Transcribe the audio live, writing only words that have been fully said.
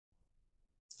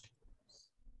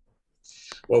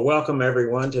Well, welcome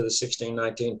everyone to the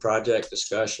 1619 project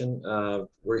discussion.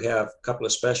 We have a couple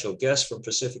of special guests from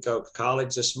Pacific Oaks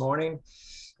College this morning.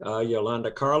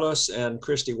 Yolanda Carlos and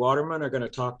Christy Waterman are going to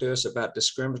talk to us about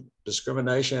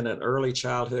discrimination and early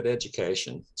childhood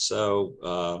education.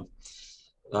 So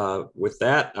with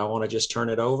that, I want to just turn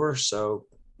it over. So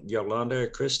Yolanda,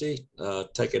 Christy,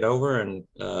 take it over and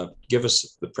give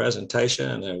us the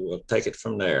presentation, and then we'll take it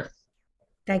from there.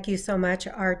 Thank you so much,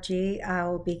 Archie.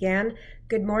 I'll begin.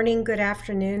 Good morning, good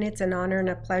afternoon. It's an honor and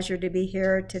a pleasure to be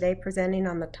here today presenting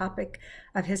on the topic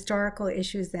of historical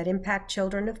issues that impact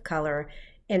children of color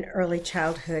in early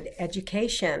childhood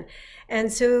education.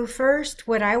 And so first,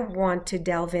 what I want to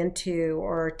delve into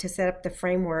or to set up the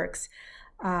frameworks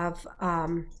of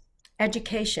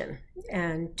education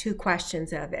and two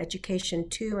questions of education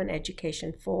 2 and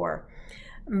education 4.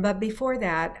 But before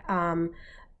that,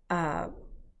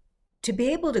 to be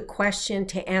able to question,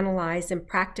 to analyze, and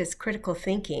practice critical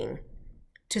thinking,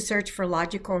 to search for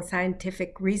logical and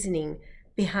scientific reasoning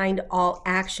behind all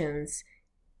actions,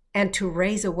 and to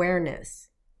raise awareness,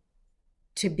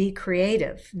 to be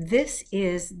creative. This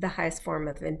is the highest form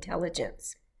of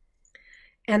intelligence.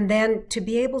 And then to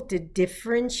be able to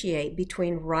differentiate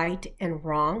between right and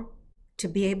wrong, to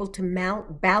be able to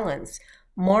balance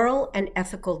moral and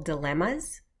ethical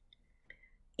dilemmas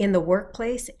in the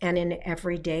workplace and in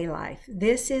everyday life.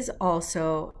 This is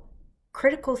also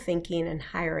critical thinking and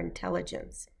higher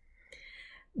intelligence.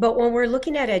 But when we're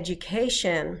looking at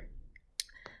education,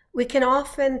 we can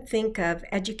often think of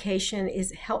education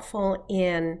is helpful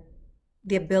in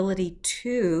the ability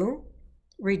to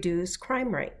reduce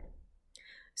crime rate.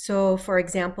 So for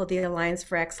example, the Alliance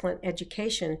for Excellent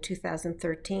Education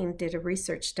 2013 did a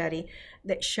research study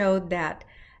that showed that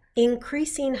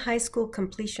increasing high school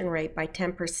completion rate by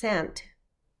 10%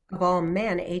 of all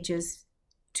men ages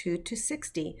 2 to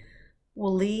 60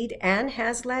 will lead and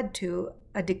has led to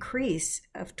a decrease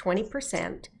of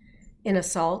 20% in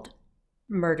assault,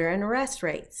 murder, and arrest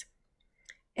rates.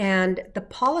 And the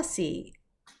Policy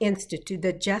Institute,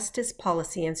 the Justice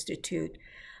Policy Institute,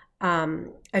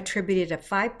 attributed a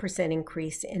 5%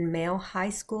 increase in male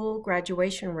high school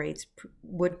graduation rates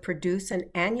would produce an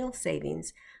annual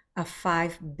savings of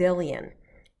 $5 billion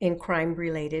in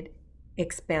crime-related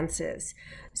expenses.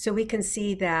 So we can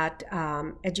see that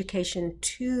education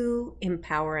to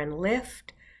empower and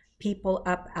lift people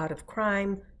up out of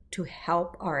crime, to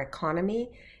help our economy,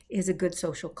 is a good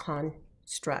social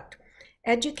construct.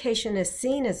 Education is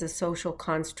seen as a social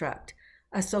construct,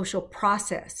 a social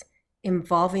process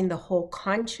involving the whole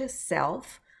conscious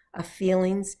self of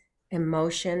feelings,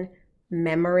 emotion,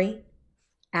 memory,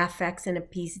 affects, and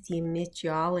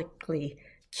epistemiologically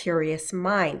curious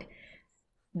mind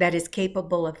that is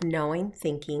capable of knowing,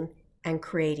 thinking, and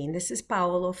creating. This is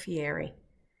Paulo Freire.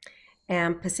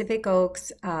 And Pacific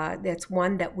Oaks, that's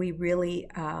one that we really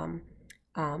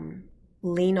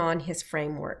lean on his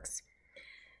frameworks.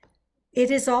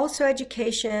 It is also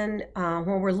education,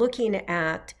 when we're looking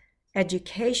at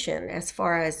education as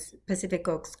far as Pacific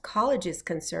Oaks College is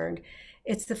concerned,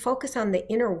 it's the focus on the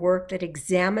inner work that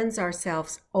examines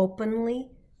ourselves openly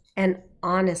and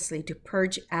honestly to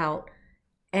purge out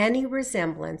any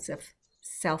resemblance of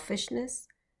selfishness,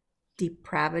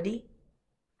 depravity,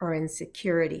 or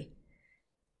insecurity.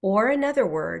 Or in other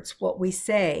words, what we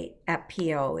say at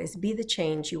PO is be the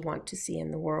change you want to see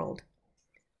in the world.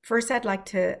 First, I'd like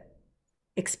to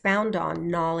expound on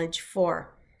knowledge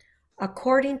 4.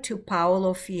 According to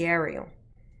Paulo Freire,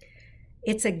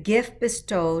 it's a gift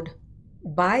bestowed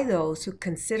by those who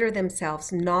consider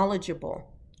themselves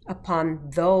knowledgeable upon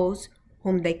those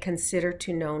whom they consider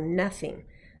to know nothing.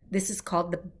 This is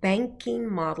called the banking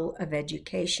model of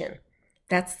education.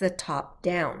 That's the top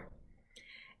down.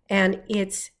 And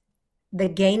it's the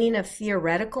gaining of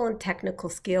theoretical and technical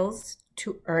skills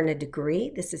to earn a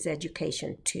degree. This is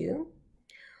education 2.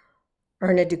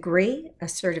 Earn a degree, a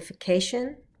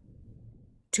certification,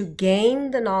 to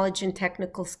gain the knowledge and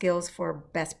technical skills for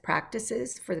best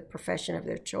practices for the profession of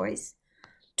their choice,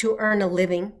 to earn a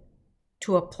living,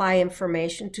 to apply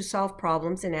information, to solve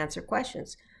problems and answer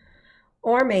questions,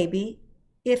 or maybe,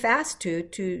 if asked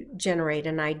to generate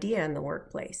an idea in the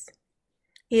workplace.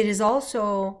 It is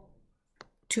also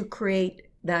to create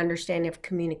the understanding of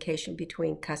communication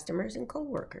between customers and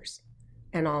coworkers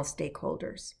and all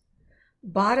stakeholders.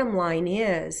 Bottom line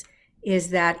is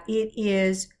that it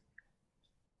is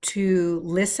to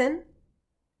listen,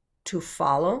 to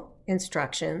follow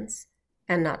instructions,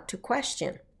 and not to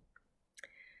question.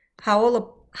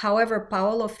 However,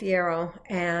 Paulo Freire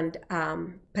and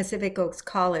Pacific Oaks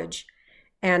College,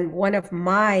 and one of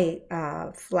my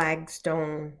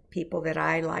flagstone people that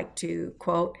I like to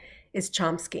quote is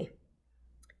Chomsky.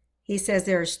 He says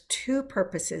there's two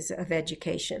purposes of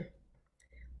education: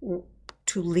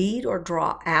 to lead or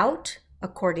draw out,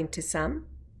 according to some,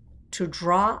 to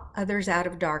draw others out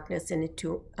of darkness and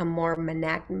into a more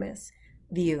magnanimous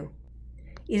view.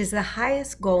 It is the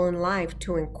highest goal in life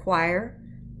to inquire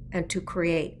and to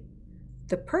create.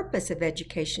 The purpose of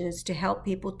education is to help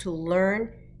people to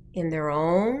learn on their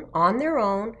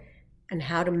own, and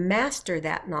how to master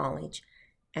that knowledge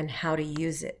and how to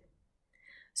use it.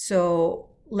 So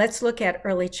let's look at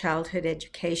early childhood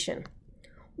education.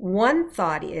 One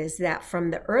thought is that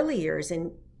from the early years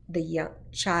in the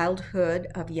childhood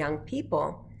of young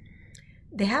people,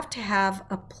 they have to have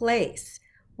a place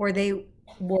where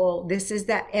this is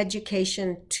that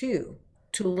education too,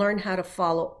 to learn how to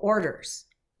follow orders,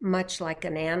 much like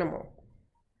an animal.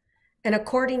 And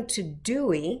according to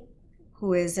Dewey,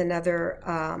 who is another,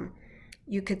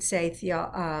 you could say,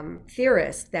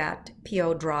 theorist that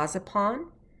P.O. draws upon,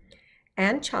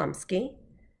 and Chomsky,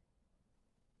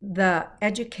 the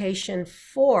education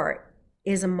 4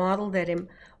 is a model that,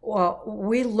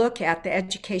 we look at the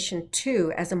education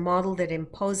 2 as a model that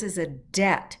imposes a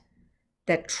debt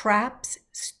that traps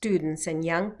students and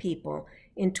young people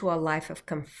into a life of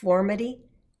conformity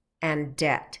and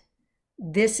debt.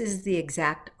 This is the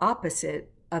exact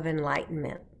opposite of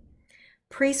enlightenment.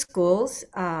 Preschools,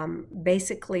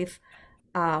 basically,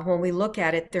 when we look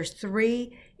at it, there's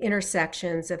 3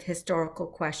 intersections of historical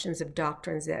questions of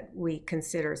doctrines that we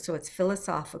consider. So it's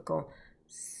philosophical,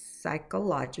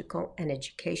 psychological, and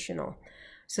educational.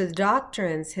 So the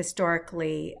doctrines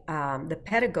historically, the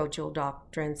pedagogical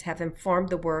doctrines, have informed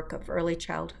the work of early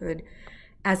childhood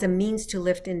as a means to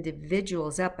lift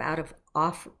individuals up out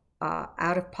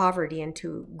of poverty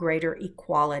into greater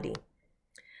equality.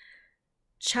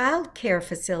 Child care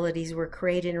facilities were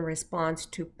created in response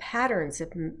to patterns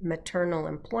of maternal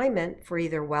employment for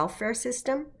either welfare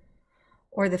system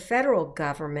or the federal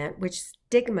government, which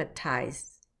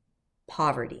stigmatized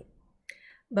poverty.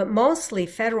 But mostly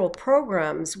federal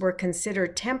programs were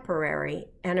considered temporary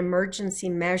and emergency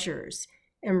measures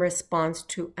in response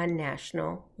to a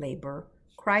national labor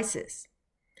crisis.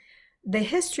 The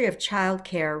history of child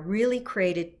care really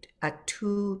created a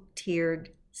 2-tiered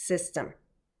system.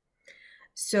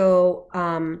 So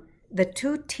the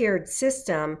 2-tiered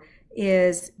system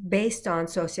is based on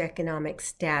socioeconomic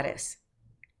status.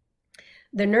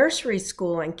 The nursery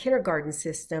school and kindergarten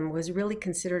system was really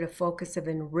considered a focus of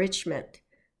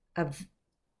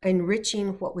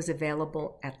enriching what was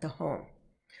available at the home,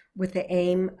 with the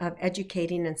aim of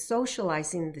educating and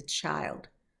socializing the child.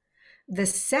 The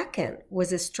second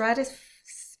was a stratified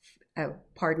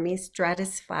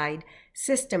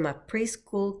system of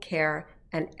preschool care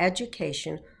and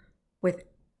education with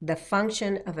the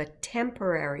function of a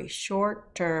temporary,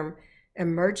 short-term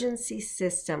emergency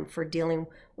system for dealing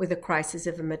with the crisis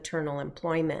of maternal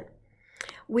employment.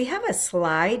 We have a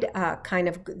slide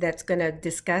that's going to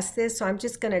discuss this, so I'm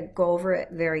just going to go over it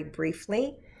very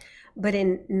briefly. But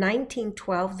in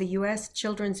 1912, the U.S.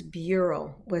 Children's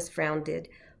Bureau was founded,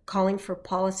 calling for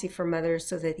policy for mothers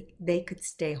so that they could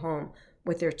stay home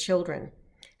with their children.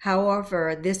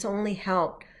 However, this only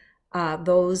helped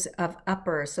those of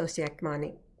upper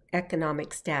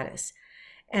socioeconomic status.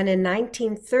 And in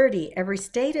 1930, every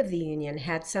state of the Union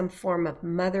had some form of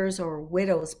mother's or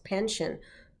widow's pension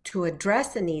to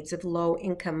address the needs of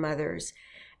low-income mothers,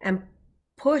 and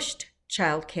pushed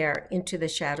childcare into the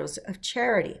shadows of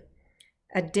charity.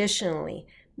 Additionally,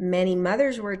 many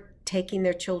mothers were taking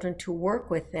their children to work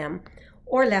with them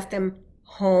or left them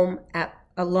home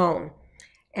alone.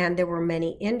 And there were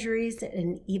many injuries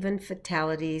and even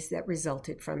fatalities that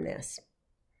resulted from this.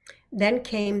 Then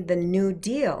came the New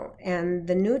Deal, and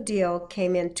the New Deal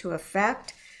came into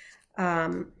effect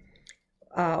where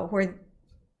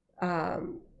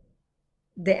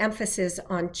the emphasis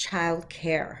on child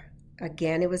care.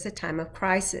 Again, it was a time of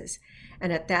crisis.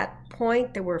 And at that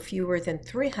point, there were fewer than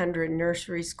 300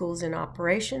 nursery schools in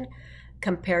operation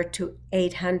compared to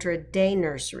 800 day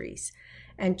nurseries.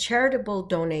 And charitable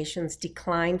donations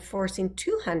declined, forcing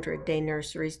 200 day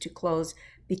nurseries to close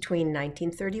between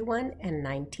 1931 and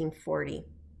 1940.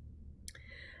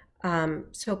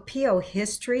 So PO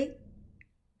history.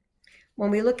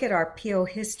 When we look at our PO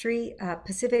history,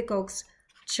 Pacific Oaks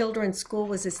Children's School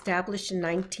was established in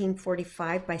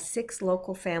 1945 by 6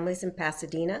 local families in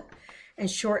Pasadena, and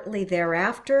shortly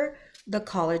thereafter, the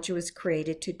college was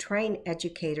created to train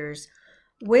educators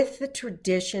with the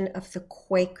tradition of the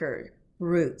Quaker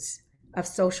roots of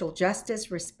social justice,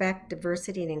 respect,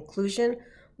 diversity, and inclusion,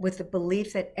 with the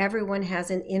belief that everyone has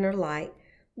an inner light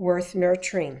worth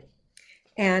nurturing.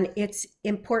 And it's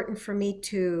important for me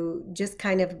to just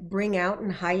kind of bring out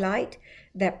and highlight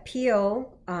that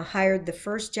Pio hired the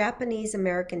first Japanese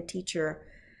American teacher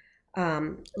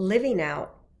living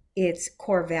out its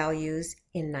core values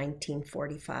in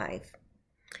 1945.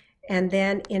 And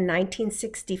then in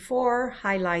 1964,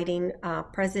 highlighting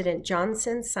President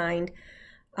Johnson signed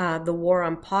the War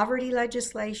on Poverty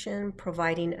legislation,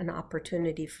 providing an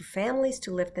opportunity for families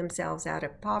to lift themselves out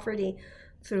of poverty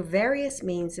through various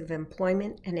means of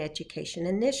employment and education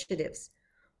initiatives.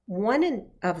 One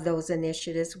of those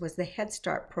initiatives was the Head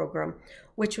Start program,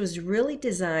 which was really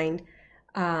designed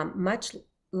much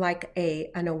like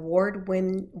an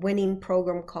award-winning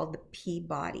program called the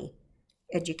Peabody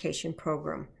Education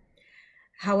Program.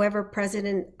 However,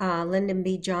 President Lyndon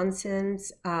B.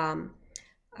 Johnson's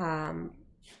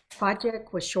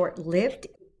project was short-lived.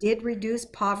 It did reduce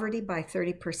poverty by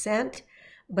 30%,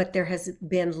 but there has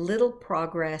been little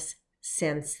progress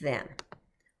since then.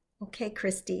 Okay,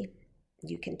 Christy,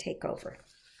 you can take over.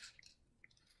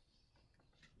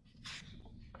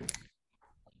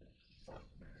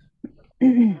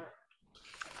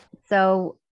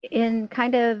 So in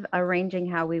kind of arranging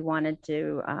how we wanted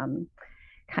to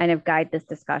kind of guide this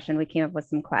discussion, we came up with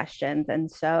some questions. And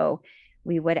so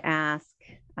we would ask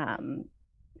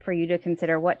for you to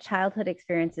consider, what childhood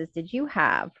experiences did you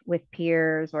have with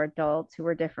peers or adults who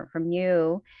were different from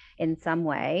you in some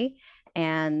way?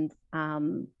 And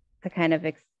to kind of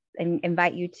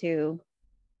invite you to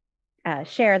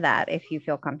share that if you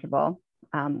feel comfortable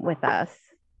with us.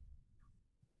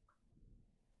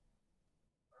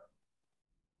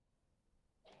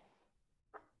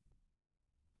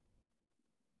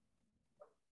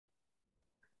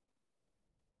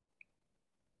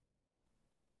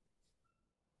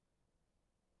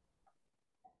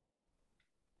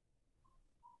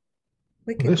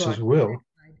 This is Will.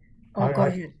 Oh, go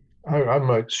ahead. I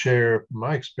might share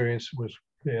my experience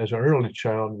as an early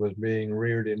child was being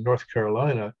reared in North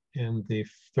Carolina in the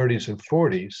 30s and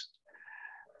 40s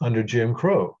under Jim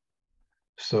Crow.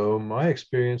 So my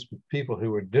experience with people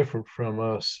who were different from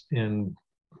us in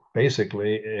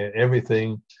basically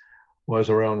everything was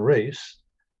around race,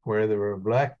 where there were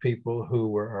Black people who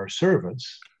were our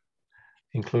servants,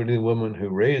 including the woman who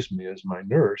raised me as my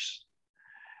nurse.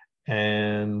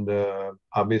 And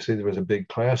obviously there was a big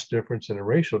class difference and a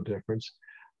racial difference.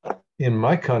 In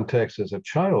my context as a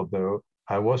child, though,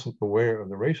 I wasn't aware of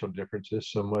the racial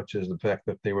differences so much as the fact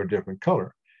that they were different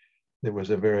color. There was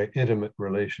a very intimate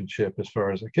relationship as far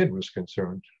as a kid was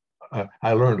concerned.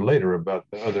 I learned later about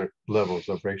the other levels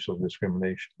of racial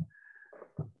discrimination.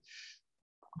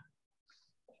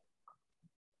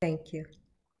 Thank you.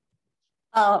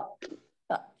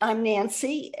 I'm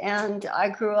Nancy, and I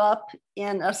grew up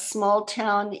in a small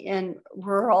town in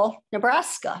rural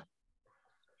Nebraska.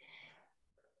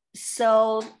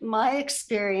 So my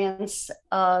experience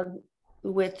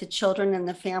with the children and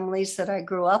the families that I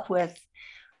grew up with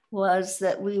was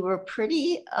that we were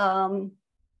pretty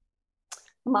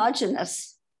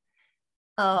homogenous.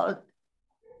 The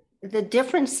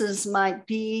differences might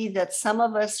be that some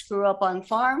of us grew up on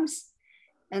farms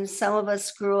and some of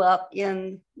us grew up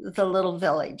in the little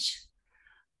village.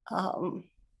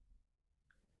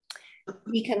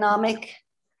 Economic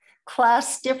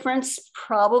class difference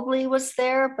probably was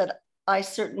there, but I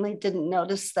certainly didn't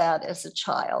notice that as a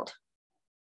child.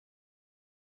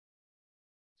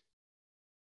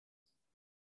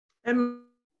 In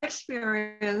my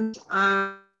experience,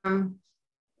 I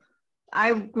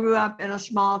grew up in a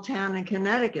small town in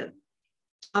Connecticut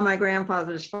on my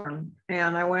grandfather's farm,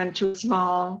 and I went to a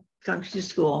small country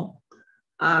school.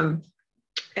 And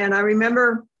I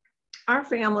remember our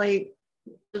family,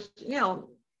 just,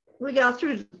 we got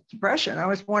through the Depression. I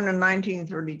was born in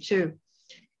 1932.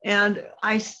 And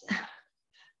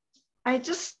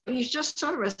you just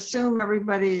sort of assume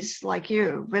everybody's like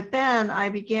you. But then I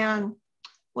began,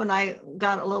 when I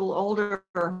got a little older,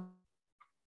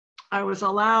 I was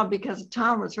allowed, because the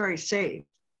town was very safe.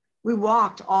 We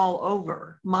walked all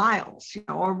over miles,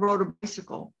 or rode a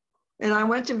bicycle. And I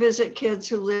went to visit kids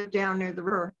who lived down near the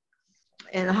river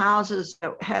in houses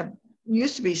that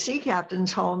used to be sea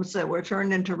captains' homes that were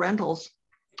turned into rentals.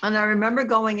 And I remember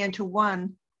going into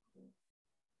one,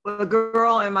 a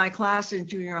girl in my class in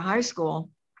junior high school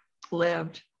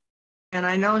lived. And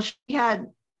I know she had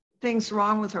things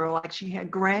wrong with her, like she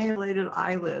had granulated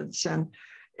eyelids, and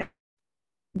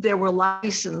there were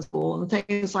lice in school and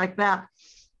things like that.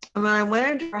 And when I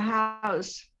went into her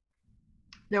house,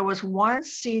 there was one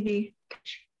seedy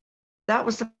couch. That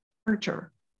was the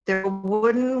furniture. There were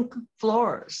wooden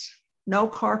floors, no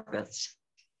carpets.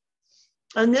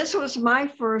 And this was my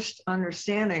first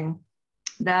understanding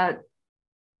that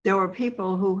there were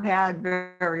people who had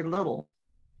very, very little.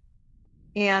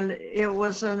 And it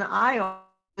was an eye-opener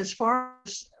as far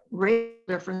as race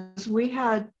difference. We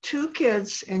had 2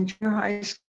 kids in junior high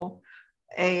school,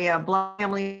 a Black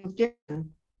family moved in,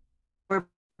 were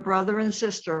brother and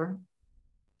sister.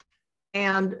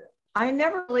 And I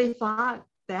never really thought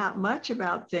that much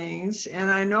about things. And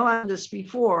I know I had this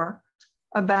before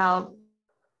about,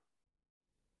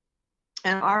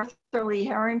 and Arthur Lee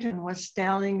Harrington was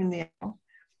standing in the aisle,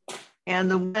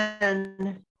 and the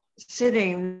woman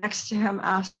sitting next to him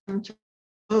asked him to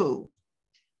move.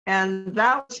 And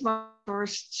that was my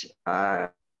first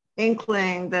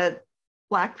inkling that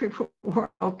Black people were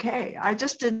okay. I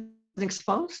just didn't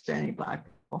expose to any Black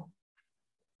people.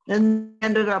 And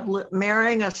ended up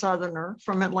marrying a Southerner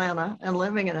from Atlanta and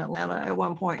living in Atlanta at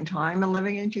one point in time and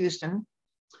living in Houston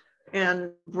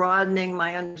and broadening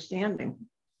my understanding.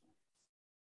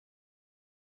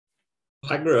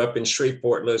 I grew up in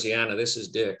Shreveport, Louisiana. This is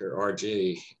Dick, or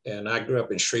RG. And I grew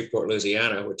up in Shreveport,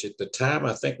 Louisiana, which at the time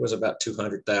I think was about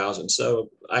 200,000. So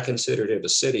I considered it a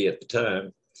city at the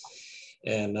time.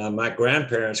 And my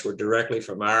grandparents were directly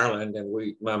from Ireland,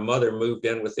 and my mother moved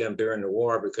in with them during the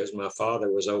war because my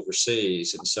father was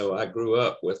overseas. And so I grew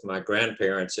up with my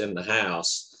grandparents in the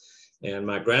house. And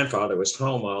my grandfather was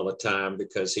home all the time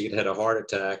because he'd had a heart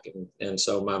attack. And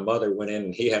so my mother went in,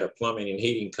 and he had a plumbing and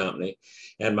heating company.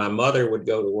 And my mother would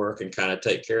go to work and kind of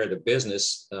take care of the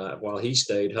business while he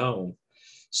stayed home.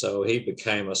 So he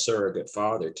became a surrogate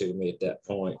father to me at that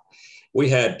point. We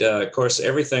had, of course,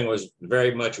 everything was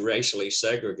very much racially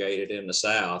segregated in the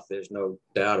South. There's no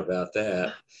doubt about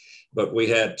that. But we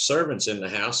had servants in the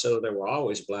house, so there were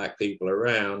always Black people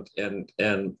around.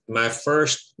 And my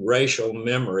first racial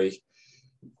memory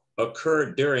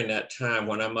occurred during that time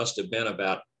when I must have been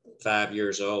about 5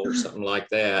 years old, something like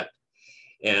that.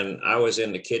 And I was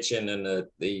in the kitchen, and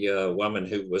the woman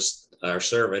who was our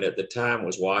servant at the time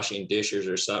was washing dishes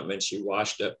or something, and she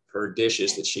washed up her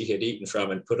dishes that she had eaten from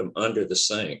and put them under the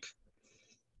sink.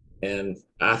 And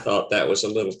I thought that was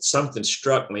something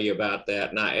struck me about that.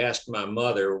 And I asked my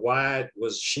mother, why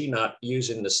was she not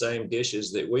using the same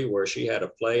dishes that we were? She had a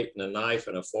plate and a knife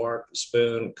and a fork, a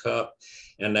spoon, cup,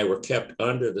 and they were kept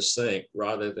under the sink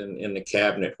rather than in the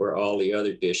cabinet where all the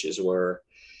other dishes were.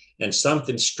 And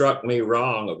something struck me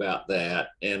wrong about that.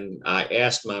 And I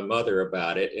asked my mother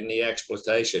about it, and the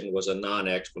explanation was a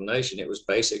non-explanation. It was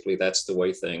basically, that's the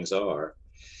way things are.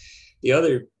 The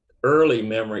other early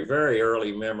memory, very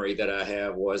early memory that I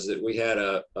have was that we had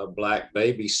a Black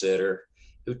babysitter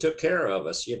who took care of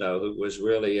us, who was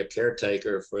really a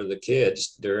caretaker for the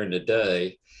kids during the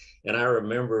day. And I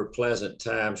remember pleasant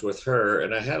times with her.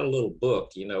 And I had a little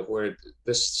book, where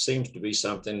this seems to be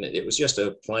something, it was just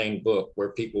a plain book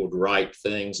where people would write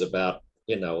things about,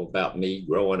 about me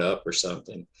growing up or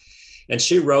something. And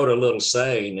she wrote a little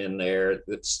saying in there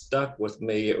that stuck with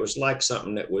me. It was like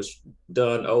something that was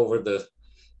done over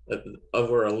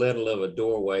a lintel of a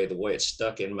doorway, the way it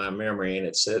stuck in my memory. And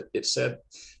it said,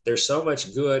 there's so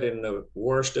much good in the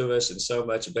worst of us and so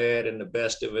much bad in the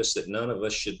best of us that none of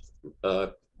us should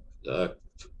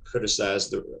criticize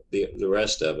the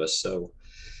rest of us. So,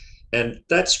 and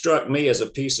that struck me as a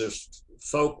piece of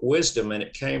folk wisdom, and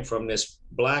it came from this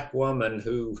Black woman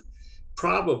who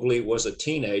probably was a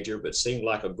teenager but seemed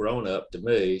like a grown-up to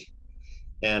me.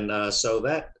 And so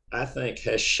that, I think,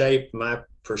 has shaped my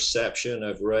perception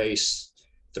of race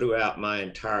throughout my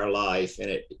entire life.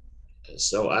 And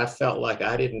so I felt like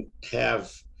I didn't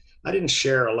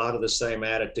share a lot of the same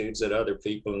attitudes that other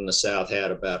people in the South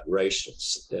had about racial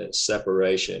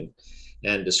separation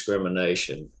and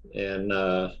discrimination. And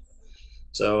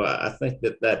so I think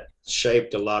that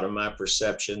shaped a lot of my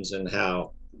perceptions and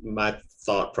how my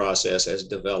thought process has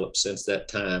developed since that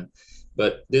time.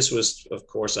 But this was, of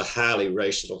course, a highly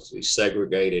racially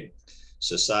segregated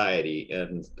society.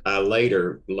 And I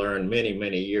later learned many,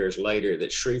 many years later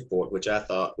that Shreveport, which I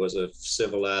thought was a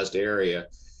civilized area,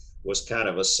 was kind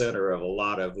of a center of a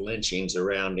lot of lynchings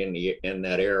around in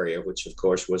that area, which of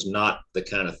course was not the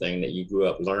kind of thing that you grew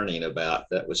up learning about.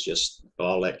 That was just,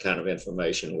 all that kind of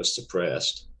information was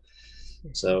suppressed.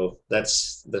 So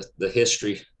that's the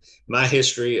history, my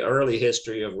history, early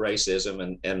history of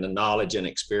racism and the knowledge and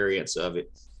experience of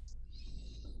it.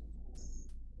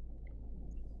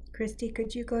 Christy,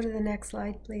 could you go to the next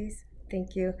slide, please?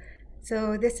 Thank you.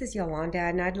 So this is Yolanda,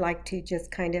 and I'd like to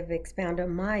just kind of expound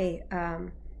on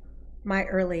my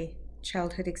early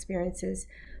childhood experiences.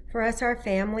 For us, our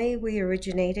family, we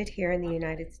originated here in the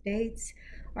United States.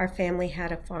 Our family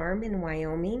had a farm in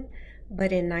Wyoming,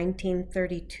 but in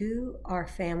 1932, our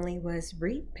family was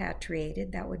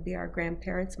repatriated. That would be our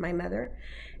grandparents, my mother,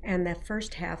 and the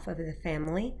first half of the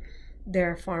family.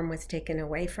 Their farm was taken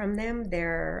away from them,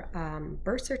 their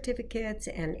birth certificates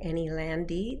and any land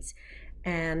deeds,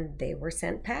 and they were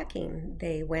sent packing.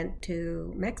 They went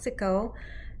to Mexico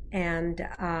and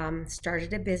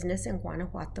started a business in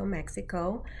Guanajuato,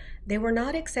 Mexico. They were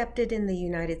not accepted in the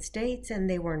United States, and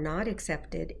they were not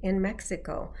accepted in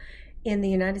Mexico. In the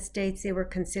United States, they were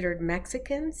considered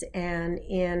Mexicans, and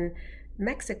in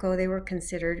Mexico, they were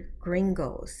considered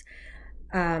gringos.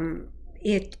 For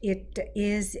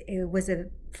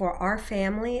our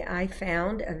family, I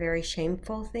found a very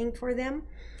shameful thing for them,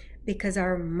 because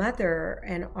our mother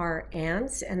and our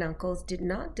aunts and uncles did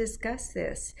not discuss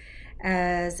this.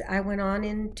 As I went on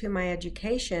into my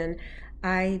education,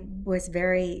 I was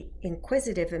very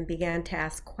inquisitive and began to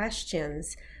ask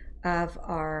questions of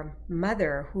our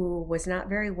mother, who was not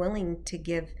very willing to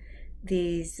give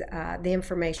the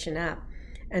information up,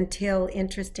 until,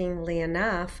 interestingly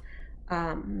enough,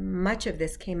 much of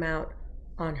this came out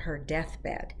on her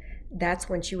deathbed. That's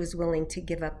when she was willing to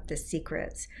give up the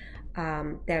secrets.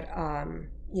 Our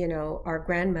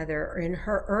grandmother in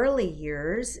her early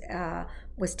years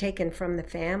was taken from the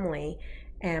family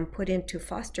and put into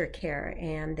foster care.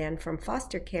 And then from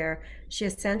foster care, she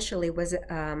essentially was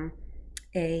a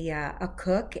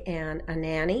cook and a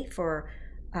nanny for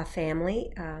a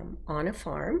family on a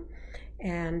farm.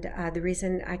 And the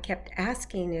reason I kept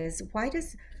asking is, why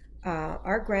does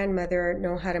our grandmother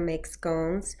know how to make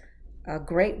scones, a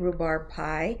great rhubarb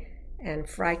pie, and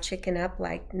fry chicken up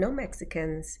like no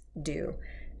Mexicans do?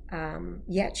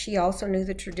 Yet she also knew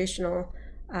the traditional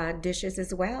dishes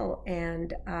as well.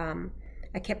 And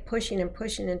I kept pushing and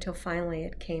pushing until finally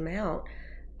it came out,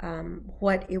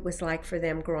 what it was like for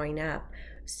them growing up.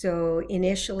 So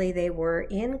initially they were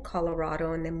in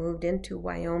Colorado and then moved into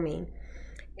Wyoming,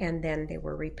 and then they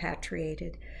were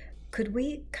repatriated. Could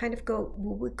we will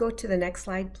we go to the next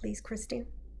slide, please, Christy?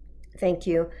 Thank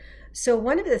you. So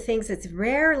one of the things that's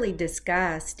rarely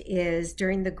discussed is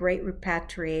during the Great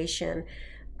Repatriation,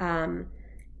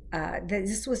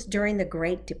 this was during the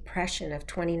Great Depression of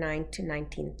 29 to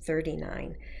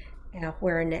 1939,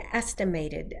 where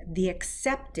the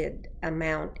accepted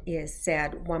amount is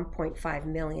said 1.5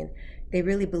 million. They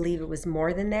really believe it was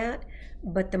more than that,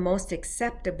 but the most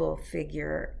acceptable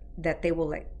figure that they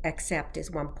will accept is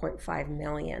 1.5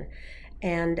 million.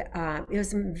 And it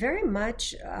was very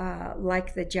much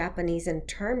like the Japanese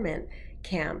internment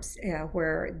camps,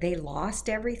 where they lost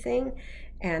everything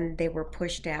and they were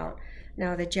pushed out.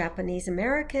 Now the Japanese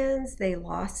Americans, they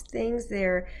lost things,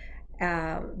 their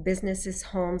businesses,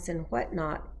 homes, and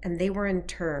whatnot, and they were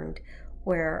interned,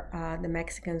 where the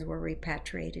Mexicans were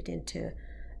repatriated into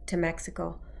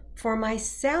Mexico. For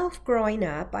myself, growing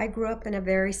up, I grew up in a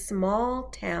very small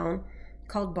town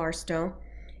called Barstow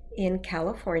in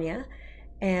California,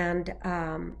 and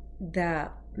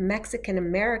the Mexican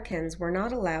Americans were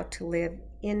not allowed to live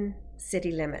in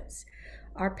city limits.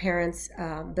 Our parents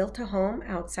built a home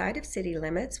outside of city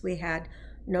limits. We had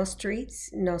no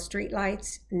streets, no street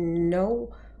lights,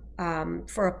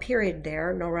 for a period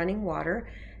there, no running water,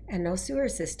 and no sewer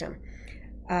system.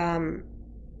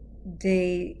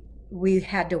 We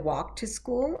had to walk to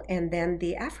school, and then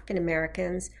the African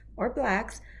Americans or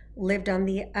blacks lived on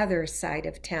the other side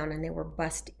of town, and they were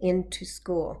bused into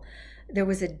school. There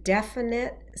was a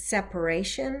definite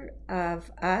separation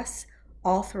of us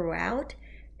all throughout,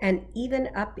 and even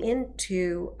up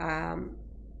into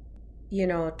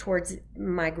towards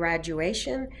my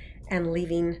graduation and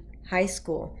leaving high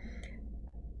school.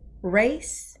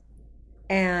 Race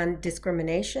and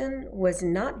discrimination was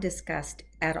not discussed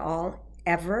at all,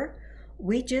 ever.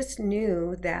 We just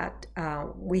knew that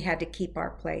we had to keep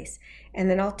our place. And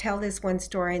then I'll tell this one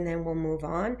story and then we'll move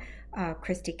on.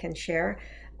 Christy can share.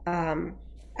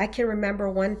 I can remember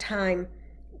one time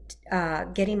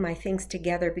getting my things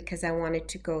together because I wanted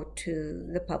to go to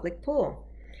the public pool.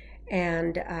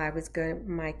 And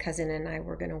my cousin and I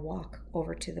were going to walk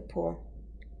over to the pool.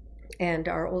 And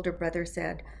our older brother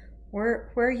said,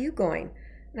 where are you going?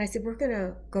 And I said, we're going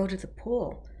to go to the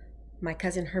pool, my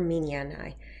cousin Herminia and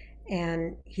I.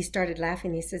 And he started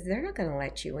laughing. He says, they're not going to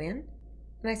let you in.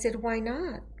 And I said, why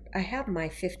not? I have my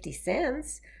 50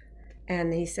 cents.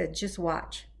 And he said, just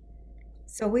watch.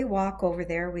 So we walk over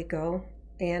there. We go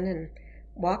in and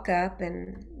walk up.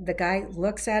 And the guy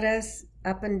looks at us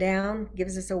up and down,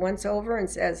 gives us a once over and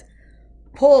says,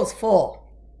 pool's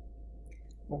full.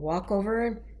 We walk over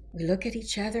and we look at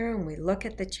each other and we look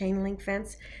at the chain link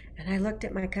fence. And I looked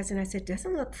at my cousin. I said,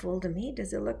 doesn't look full to me.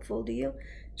 Does it look full to you?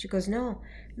 She goes, no,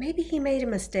 maybe he made a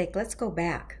mistake. Let's go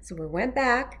back. So we went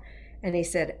back and he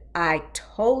said, I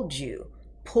told you,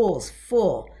 pool's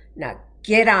full. Now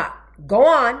get up, go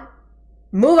on,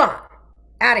 move on,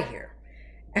 out of here.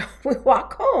 And we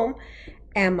walk home,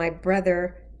 and my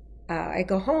brother, I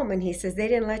go home, and he says, they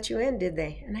didn't let you in, did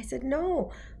they? And I said,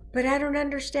 no, but I don't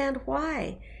understand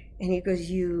why. And he goes,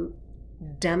 you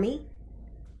dummy.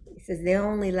 He says, they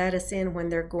only let us in when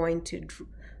they're going to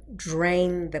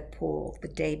drain the pool the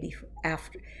day before,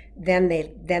 after. Then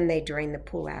they drain the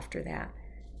pool after that.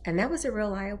 And that was a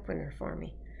real eye-opener for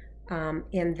me,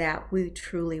 in that we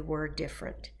truly were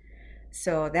different.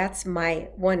 So that's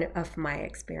one of my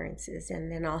experiences.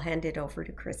 And then I'll hand it over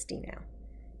to Christy now.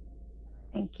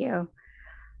 Thank you.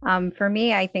 For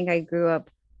me, I think I grew up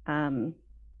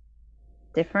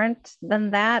different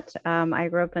than that. I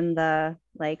grew up in the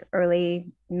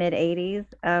early mid 80s,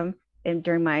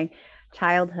 during my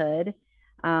childhood,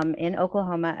 in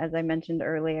Oklahoma, as I mentioned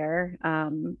earlier,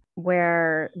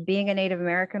 where being a Native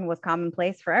American was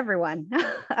commonplace for everyone.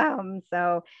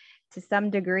 So to some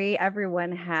degree,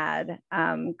 everyone had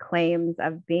claims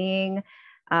of being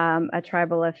a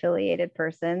tribal affiliated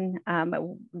person,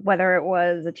 whether it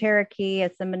was a Cherokee,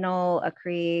 a Seminole, a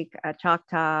Creek, a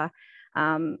Choctaw,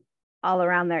 all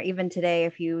around there. Even today,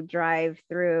 if you drive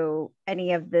through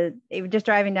just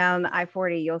driving down the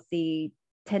I-40, you'll see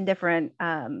 10 different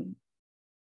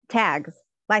tags,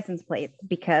 license plates,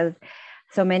 because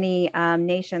so many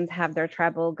nations have their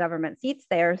tribal government seats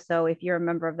there. So if you're a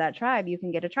member of that tribe, you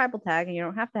can get a tribal tag, and you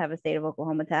don't have to have a state of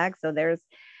Oklahoma tag. So there's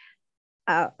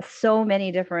so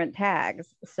many different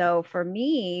tags. So for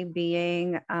me,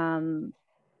 being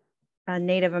a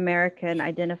Native American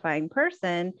identifying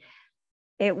person,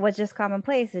 it was just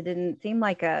commonplace. It didn't seem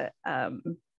like a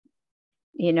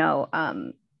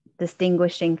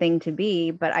distinguishing thing to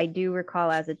be. But I do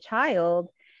recall as a child,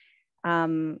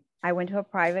 I went to a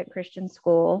private Christian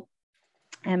school,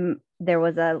 and there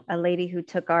was a lady who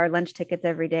took our lunch tickets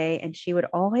every day, and she would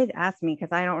always ask me,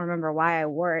 because I don't remember why I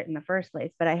wore it in the first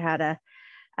place, but I had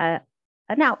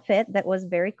an outfit that was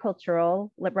very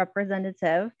cultural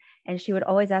representative. And she would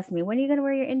always ask me, when are you going to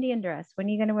wear your Indian dress? When are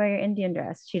you going to wear your Indian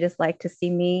dress? She just liked to see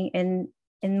me in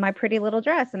my pretty little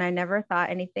dress. And I never thought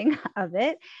anything of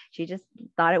it. She just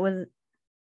thought it was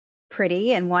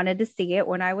pretty and wanted to see it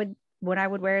when I would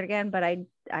wear it again. But I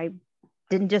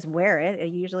didn't just wear it.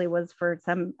 It usually was for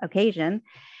some occasion.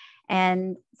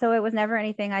 And so it was never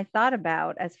anything I thought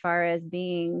about as far as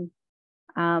being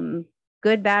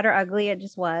good, bad, or ugly. It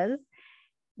just was.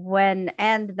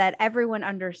 And that everyone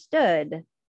understood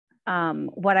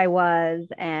what I was,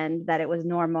 and that it was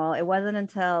normal. It wasn't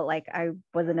until I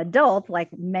was an adult, like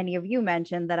many of you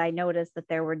mentioned, that I noticed that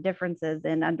there were differences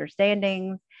in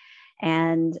understandings.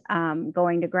 And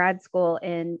going to grad school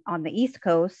on the East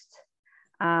Coast,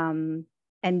 and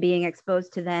being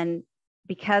exposed to then,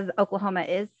 because Oklahoma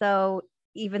is so,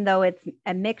 even though it's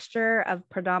a mixture of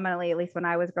predominantly, at least when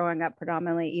I was growing up,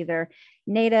 predominantly either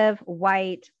Native,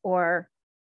 white, or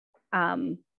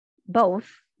both,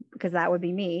 because that would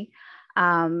be me,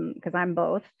 because I'm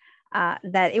both,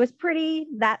 that it was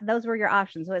that those were your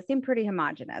options. So it seemed pretty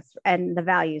homogenous, and the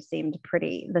values seemed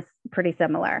pretty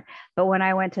similar. But when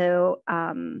I went to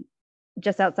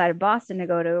just outside of Boston to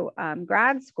go to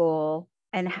grad school,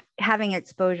 and having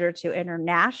exposure to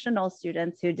international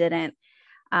students who didn't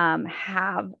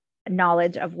have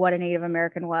knowledge of what a Native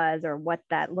American was or what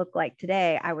that looked like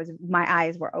today, my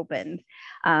eyes were opened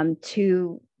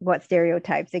to what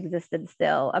stereotypes existed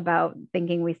still about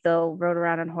thinking we still rode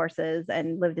around on horses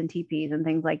and lived in teepees and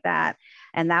things like that.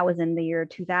 And that was in the year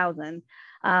 2000.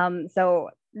 So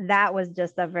that was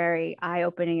just a very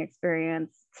eye-opening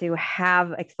experience to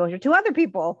have exposure to other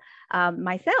people,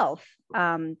 myself,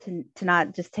 to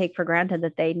not just take for granted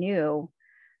that they knew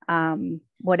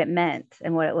what it meant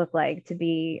and what it looked like to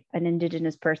be an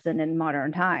Indigenous person in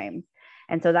modern times.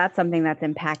 And so that's something that's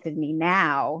impacted me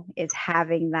now, is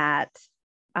having that,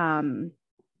 and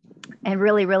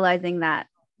really realizing that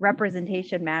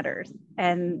representation matters,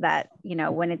 and that,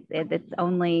 when it's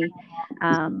only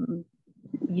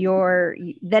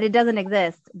that it doesn't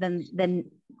exist,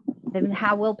 then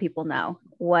how will people know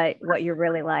what you're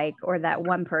really like, or that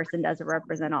one person doesn't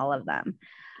represent all of them?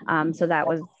 So that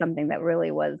was something that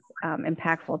really was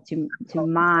impactful to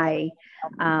my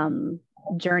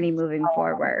journey moving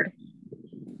forward.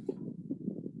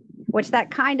 Which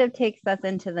that kind of takes us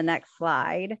into the next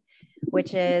slide,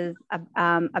 which is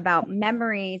about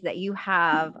memories that you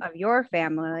have of your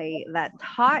family that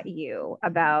taught you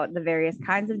about the various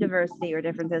kinds of diversity or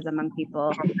differences among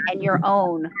people and your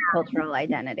own cultural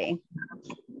identity.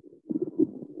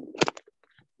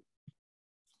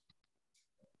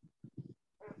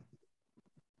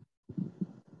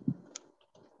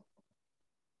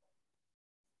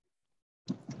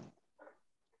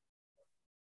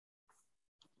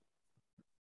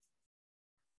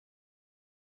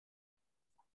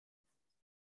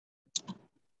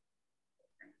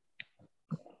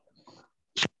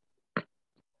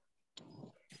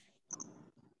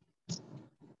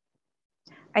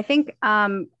 I think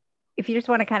if you just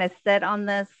want to kind of sit on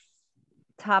this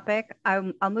topic,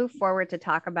 I'll move forward to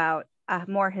talk about a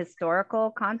more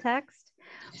historical context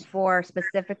for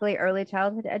specifically early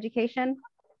childhood education.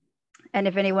 And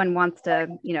if anyone wants to,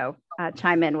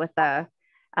 chime in with a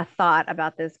thought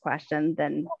about this question,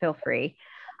 then feel free.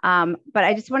 But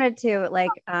I just wanted to,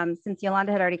 since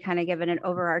Yolanda had already kind of given an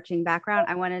overarching background,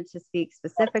 I wanted to speak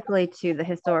specifically to the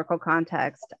historical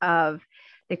context of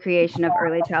the creation of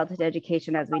early childhood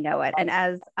education as we know it. And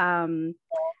as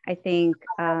I think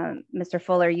Mr.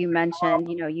 Fuller, you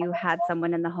mentioned, you had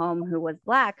someone in the home who was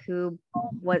Black who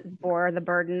bore the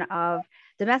burden of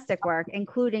domestic work,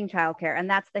 including childcare. And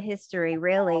that's the history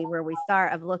really where we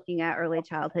start of looking at early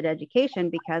childhood education,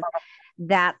 because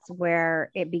that's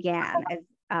where it began.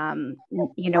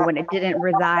 When it didn't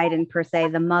reside in per se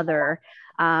the mother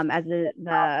as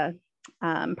the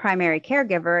primary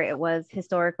caregiver, it was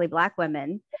historically Black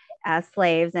women as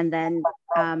slaves, and then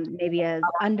maybe as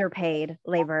underpaid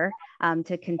labor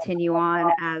to continue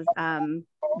on as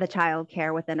the child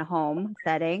care within a home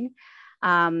setting.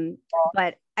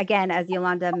 But again, as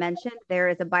Yolanda mentioned, there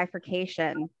is a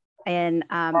bifurcation in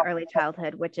early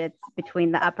childhood, which it's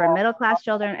between the upper middle class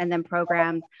children and then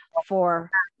programs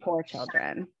for poor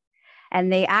children.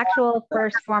 And the actual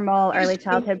first formal early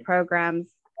childhood programs,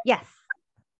 yes.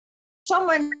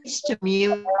 Someone needs to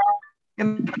mute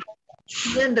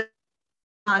Linda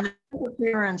on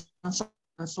interference on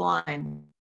someone's line.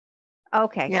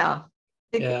 Okay. Yeah.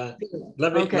 Yeah.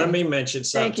 Let me mention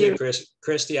something too,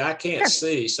 Christy. I can't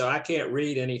see, so I can't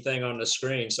read anything on the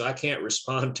screen. So I can't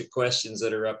respond to questions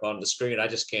that are up on the screen. I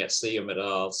just can't see them at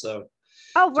all. So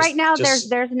right now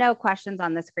there's no questions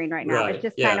on the screen right now. Right, it's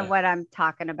just kind of what I'm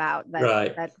talking about.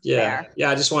 That's yeah. there.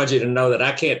 Yeah. I just wanted you to know that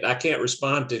I can't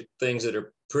respond to things that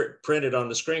are printed on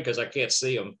the screen because I can't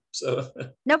see them. So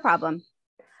no problem.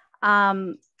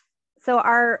 So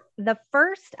the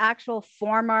first actual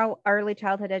formal early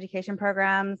childhood education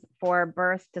programs for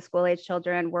birth to school age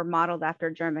children were modeled after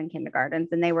German kindergartens,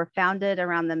 and they were founded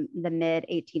around the mid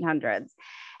 1800s.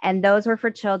 And those were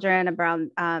for children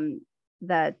around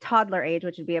the toddler age,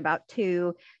 which would be about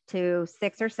 2 to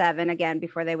 6 or 7, again,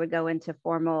 before they would go into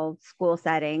formal school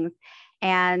settings.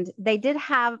 And they did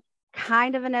have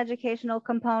kind of an educational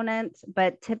component,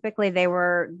 but typically they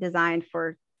were designed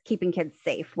for keeping kids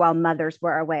safe while mothers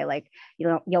were away, like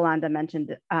Yolanda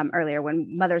mentioned earlier,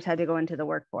 when mothers had to go into the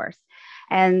workforce.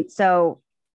 And so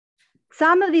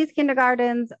some of these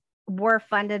kindergartens were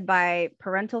funded by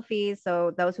parental fees,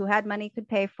 so those who had money could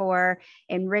pay for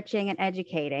enriching and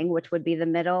educating, which would be the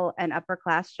middle and upper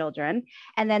class children.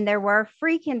 And then there were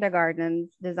free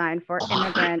kindergartens designed for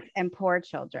immigrant and poor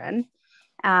children.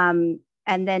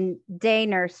 And then day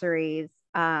nurseries,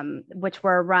 which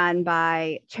were run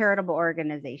by charitable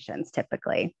organizations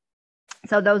typically.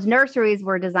 So those nurseries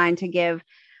were designed to give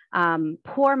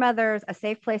poor mothers a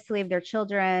safe place to leave their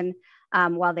children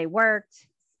while they worked.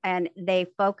 And they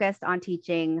focused on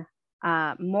teaching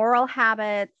moral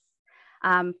habits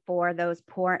for those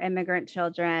poor immigrant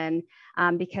children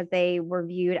because they were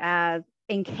viewed as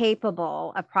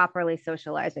incapable of properly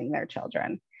socializing their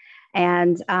children.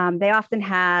 And they often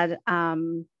had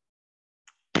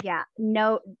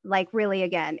really,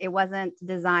 again, it wasn't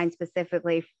designed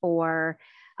specifically for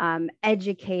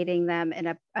educating them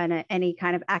in any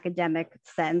kind of academic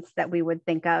sense that we would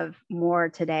think of more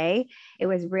today. It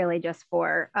was really just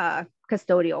for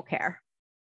custodial care.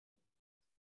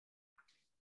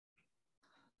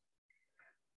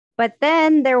 But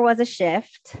then there was a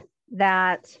shift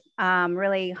that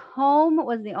really home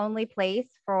was the only place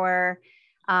for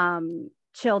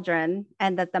children,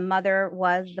 and that the mother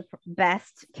was the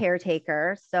best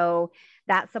caretaker. So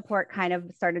that support kind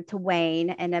of started to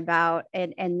wane. And then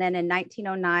in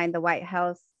 1909, the White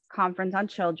House Conference on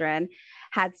Children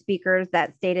had speakers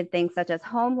that stated things such as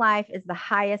home life is the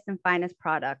highest and finest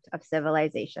product of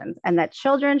civilizations, and that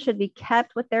children should be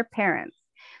kept with their parents.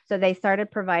 So they started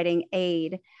providing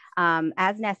aid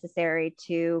as necessary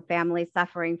to families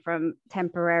suffering from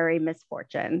temporary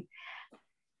misfortune.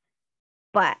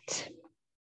 But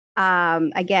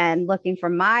again, looking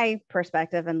from my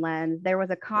perspective and lens, there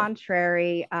was a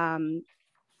contrary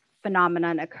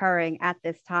phenomenon occurring at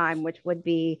this time, which would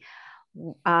be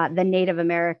the Native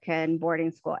American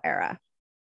boarding school era.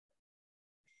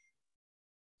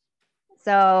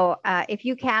 So if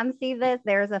you can see this,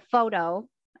 there's a photo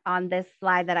on this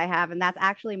slide that I have, and that's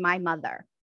actually my mother,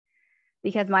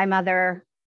 because my mother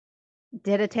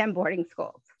did attend boarding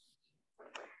schools.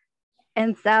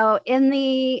 And so in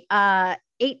the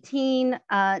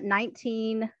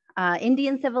 1819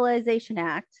 Indian Civilization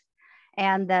Act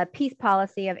and the Peace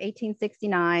Policy of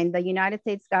 1869, the United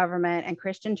States government and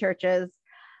Christian churches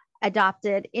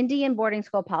adopted Indian boarding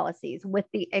school policies with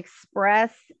the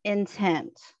express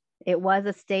intent, it was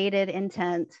a stated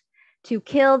intent, to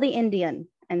kill the Indian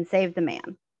and save the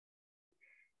man.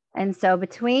 And so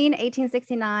between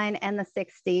 1869 and the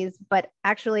 60s, but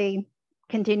actually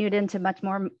continued into much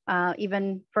more,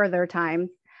 even further times,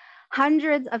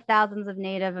 hundreds of thousands of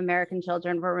Native American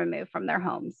children were removed from their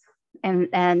homes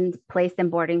and placed in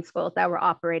boarding schools that were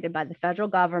operated by the federal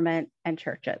government and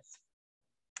churches.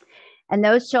 And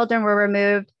those children were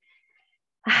removed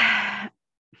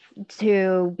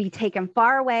to be taken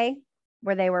far away,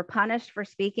 where they were punished for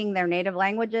speaking their native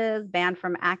languages, banned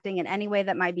from acting in any way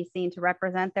that might be seen to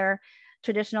represent their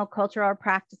traditional cultural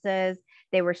practices.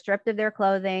 They were stripped of their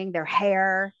clothing, their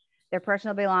hair, their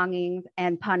personal belongings,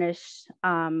 and punished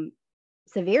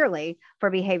severely for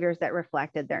behaviors that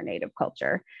reflected their native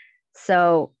culture.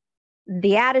 So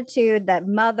the attitude that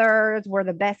mothers were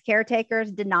the best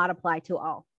caretakers did not apply to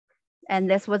all. And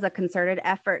this was a concerted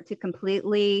effort to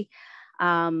completely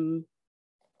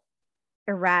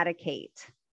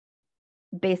eradicate,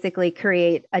 basically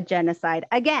create a genocide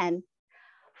again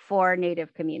for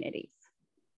Native communities.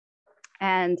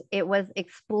 And it was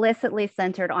explicitly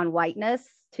centered on whiteness,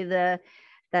 to the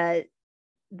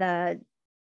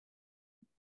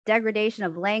degradation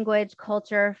of language,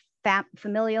 culture,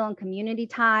 familial and community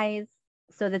ties,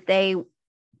 so that they,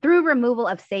 through removal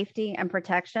of safety and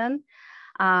protection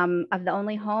of the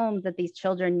only homes that these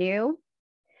children knew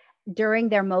during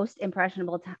their most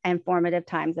impressionable and formative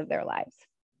times of their lives.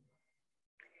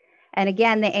 And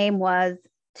again, the aim was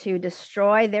to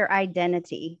destroy their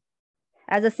identity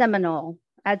as a Seminole,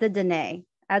 as a Dene,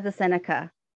 as a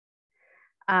Seneca,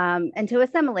 and to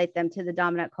assimilate them to the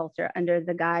dominant culture under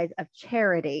the guise of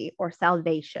charity or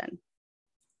salvation.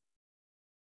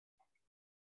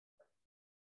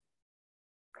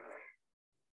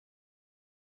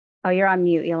 Oh, you're on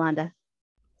mute, Yolanda.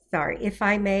 Sorry, if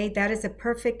I may, that is a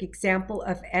perfect example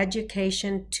of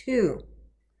education to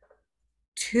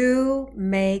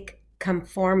make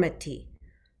conformity,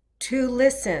 to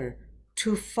listen,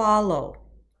 to follow,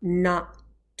 not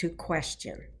to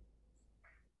question.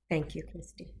 Thank you,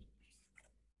 Christy.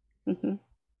 Mm-hmm.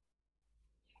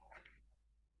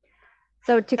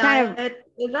 So to kind of...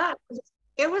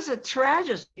 It was a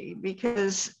tragedy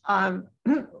because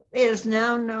it is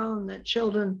now known that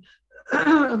children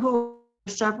who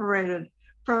are separated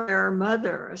from their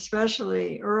mother,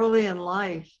 especially early in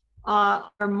life,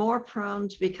 are more prone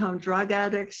to become drug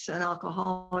addicts and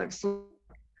alcoholics.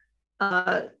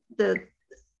 That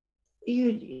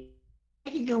you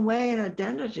taking away an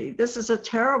identity. This is a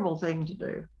terrible thing to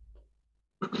do.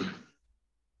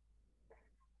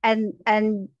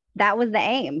 And that was the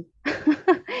aim,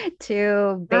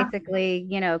 to basically,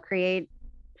 create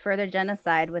further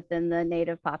genocide within the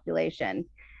Native population,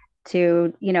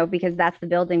 to, because that's the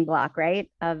building block, right,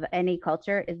 of any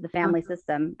culture, is the family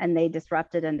system, and they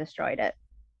disrupted and destroyed it.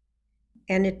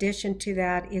 In addition to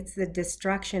that, it's the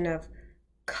destruction of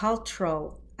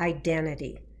cultural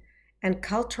identity. And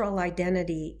cultural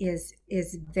identity is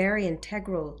very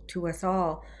integral to us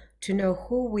all, to know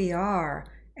who we are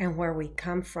and where we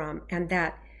come from, and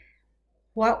that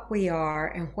what we are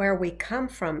and where we come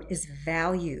from is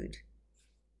valued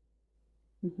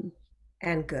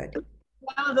and good.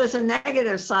 Well, there's a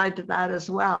negative side to that as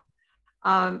well.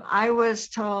 I was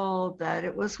told that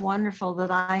it was wonderful that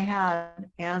I had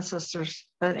an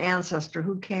ancestor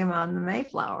who came on the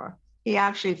Mayflower. He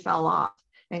actually fell off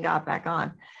and got back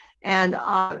on. And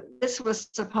this was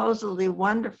supposedly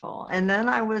wonderful. And then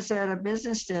I was at a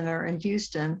business dinner in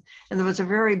Houston, and there was a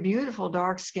very beautiful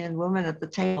dark-skinned woman at the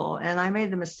table. And I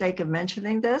made the mistake of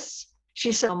mentioning this.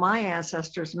 She said, my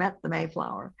ancestors met the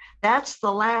Mayflower. That's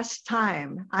the last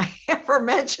time I ever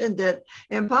mentioned it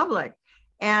in public.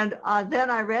 And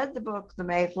then I read the book, The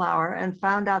Mayflower, and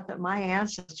found out that my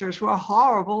ancestors were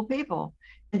horrible people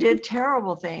and did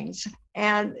terrible things.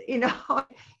 And,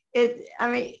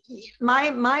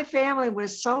 my family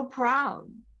was so proud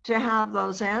to have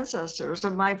those ancestors.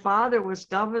 And my father was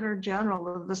Governor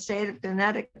General of the state of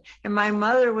Connecticut, and my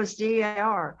mother was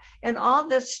DAR, and all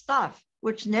this stuff,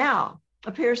 which now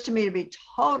appears to me to be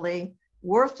totally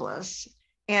worthless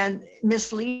and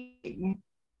misleading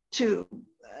to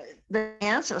the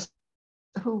ancestors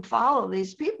who follow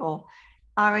these people.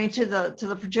 To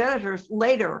the progenitors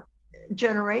later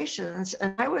generations.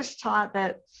 And I was taught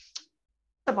that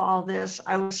of all this,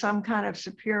 I was some kind of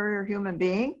superior human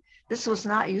being. This was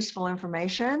not useful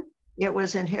information. It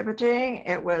was inhibiting,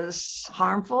 it was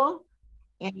harmful,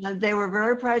 and they were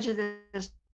very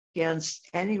prejudiced against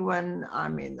anyone.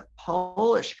 The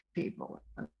Polish people,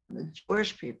 the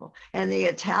Jewish people, and the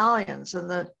Italians, and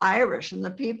the Irish, and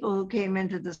the people who came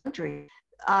into this country.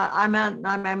 I meant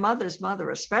my mother's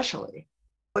mother especially,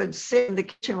 would sit in the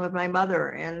kitchen with my mother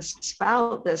and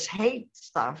spout this hate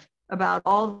stuff about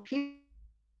all the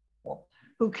people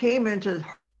who came into the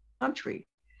country.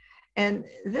 And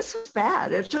this was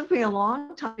bad. It took me a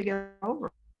long time to get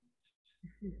over.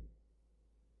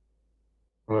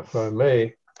 Well, if I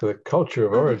may, to the culture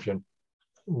of origin,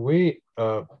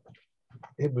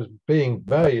 it was being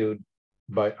valued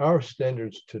by our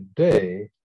standards today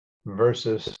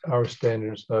versus our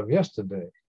standards of yesterday.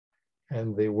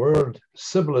 And the word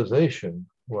civilization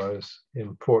was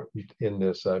important in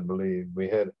this, I believe. We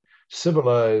had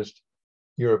civilized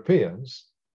Europeans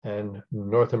and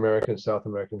North American, South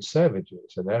American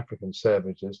savages and African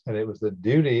savages. And it was the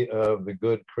duty of the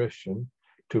good Christian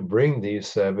to bring these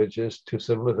savages to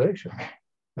civilization.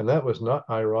 And that was not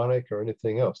ironic or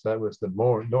anything else. That was the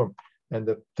norm. And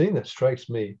the thing that strikes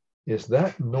me is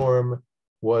that norm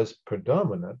was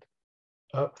predominant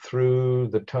up through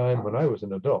the time when I was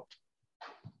an adult.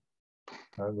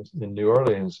 I was in New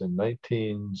Orleans in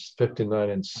 1959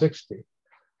 and 60,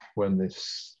 when the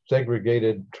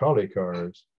segregated trolley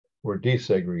cars were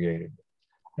desegregated.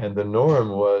 And the norm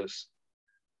was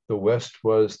the West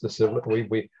was the civil.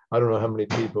 I don't know how many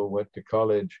people went to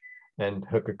college and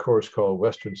took a course called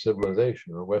Western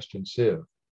Civilization or Western Civ,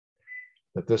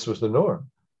 that this was the norm.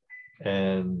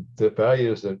 And the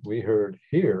values that we heard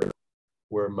here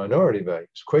were minority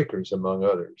values, Quakers among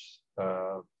others.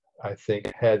 I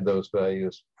think had those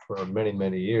values for many,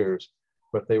 many years,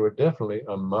 but they were definitely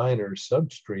a minor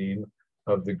substream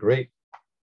of the great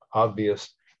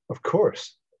obvious, of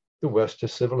course, the West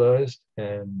is civilized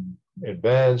and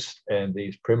advanced, and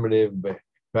these primitive,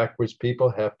 backwards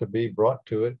people have to be brought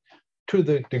to it to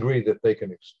the degree that they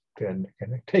can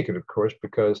take it, of course,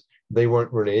 because they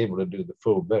weren't really able to do the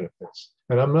full benefits.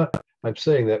 And I'm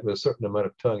saying that with a certain amount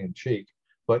of tongue in cheek,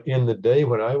 but in the day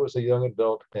when I was a young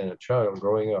adult and a child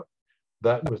growing up,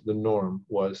 that was the norm,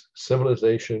 was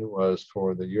civilization was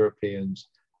for the Europeans,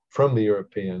 from the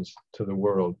Europeans to the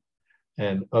world,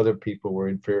 and other people were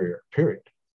inferior, period.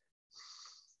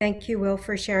 Thank you, Will,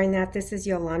 for sharing that. This is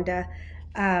Yolanda.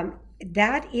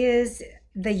 That is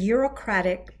the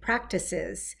Eurocratic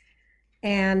practices.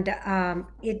 And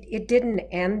it didn't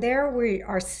end there.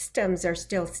 Our systems are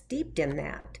still steeped in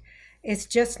that. It's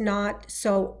just not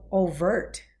so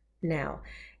overt now.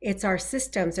 It's our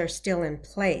systems are still in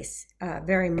place,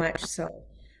 very much so.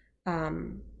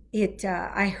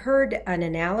 I heard an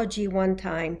analogy one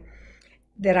time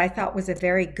that I thought was a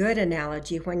very good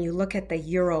analogy when you look at the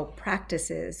Euro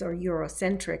practices or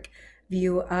Eurocentric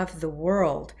view of the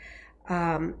world.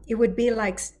 It would be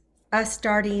like us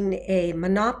starting a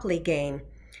Monopoly game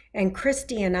and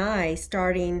Christy and I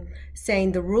starting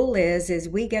saying the rule is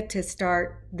we get to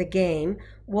start the game.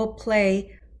 We'll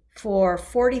play for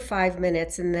 45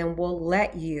 minutes and then we'll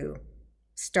let you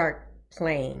start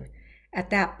playing. At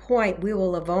that point, we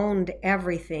will have owned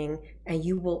everything and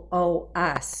you will owe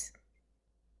us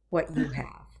what you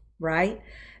have, right?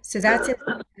 So that's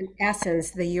in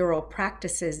essence the Euro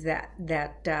practices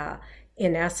that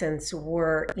in essence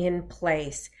were in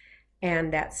place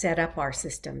and that set up our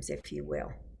systems, if you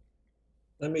will.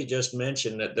 Let me just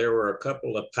mention that there were a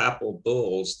couple of papal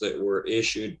bulls that were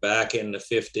issued back in the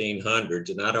 1500s,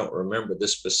 and I don't remember the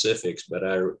specifics, but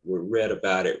I read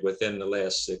about it within the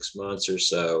last 6 months or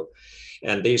so.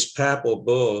 And these papal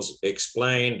bulls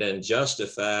explained and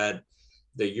justified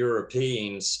the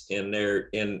Europeans in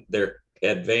their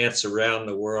advance around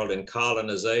the world in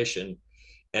colonization,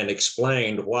 and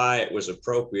explained why it was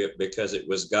appropriate, because it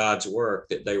was God's work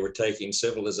that they were taking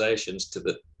civilizations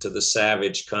to the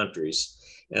savage countries.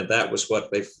 And that was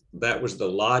the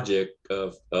logic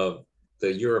of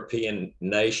the European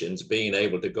nations being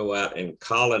able to go out and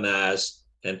colonize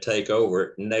and take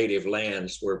over native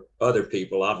lands where other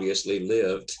people obviously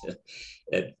lived.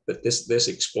 But this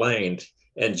explained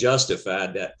and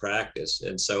justified that practice.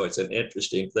 And so it's an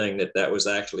interesting thing that was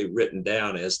actually written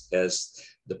down as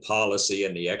the policy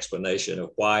and the explanation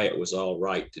of why it was all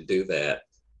right to do that.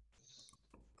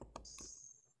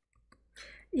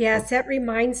 Yes, that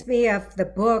reminds me of the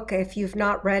book, if you've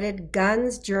not read it,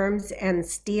 Guns, Germs, and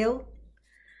Steel.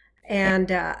 And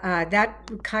that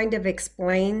kind of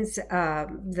explains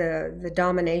the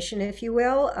domination, if you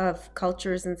will, of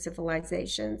cultures and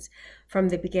civilizations from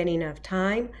the beginning of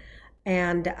time.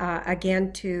 And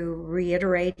again, to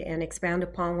reiterate and expound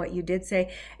upon what you did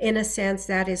say, in a sense,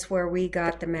 that is where we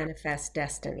got the manifest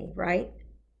destiny, right?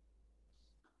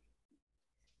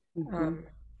 Mhm.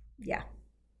 Yeah.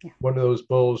 One of those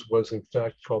bulls was in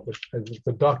fact called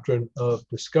the Doctrine of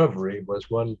Discovery, was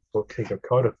one book, I think, of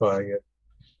codifying it.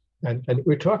 And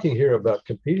we're talking here about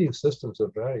competing systems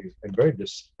of value and very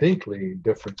distinctly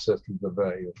different systems of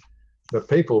value. The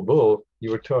papal bull,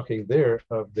 you were talking there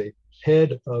of the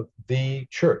head of the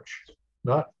church,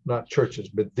 not churches,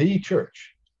 but the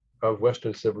church of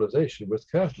Western civilization was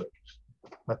Catholic.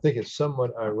 I think it's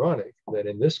somewhat ironic that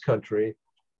in this country,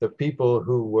 the people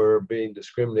who were being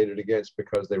discriminated against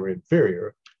because they were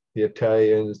inferior, the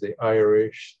Italians, the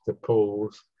Irish, the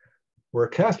Poles, were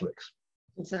Catholics.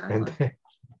 Exactly. And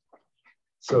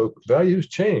so values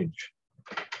change.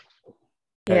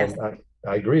 Yes. And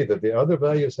I agree that the other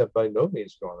values have by no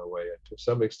means gone away. And to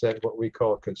some extent, what we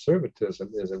call conservatism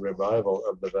is a revival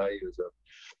of the values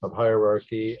of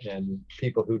hierarchy and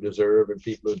people who deserve and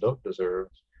people who don't deserve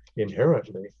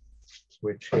inherently,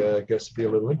 which gets to be a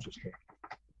little interesting.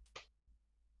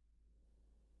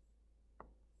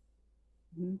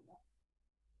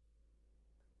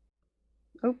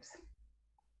 Oops.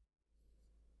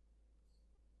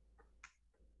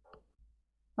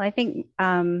 Well, I think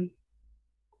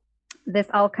this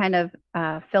all kind of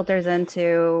filters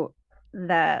into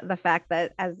the fact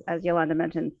that, as Yolanda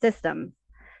mentioned,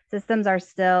 systems are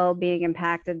still being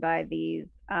impacted by these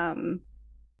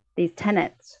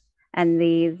tenets and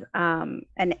these and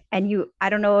you, I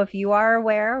don't know if you are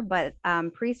aware, but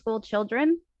preschool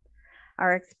children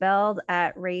are expelled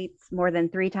at rates more than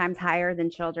 3 times higher than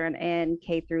children in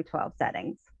K through 12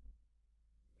 settings.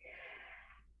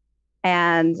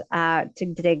 And to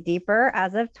dig deeper,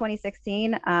 as of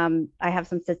 2016, I have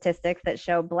some statistics that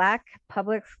show Black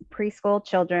public preschool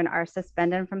children are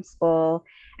suspended from school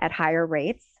at higher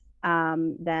rates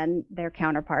than their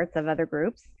counterparts of other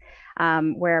groups,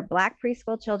 where Black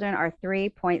preschool children are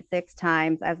 3.6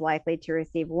 times as likely to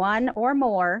receive 1 or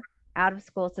more out of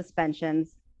school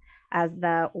suspensions as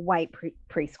the white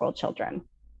preschool children.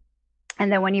 And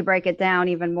then when you break it down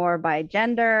even more by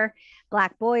gender,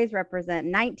 Black boys represent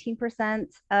 19%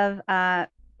 of the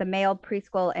male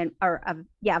preschool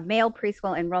male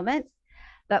preschool enrollment,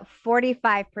 but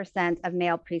 45% of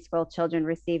male preschool children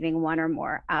receiving 1 or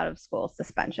more out of school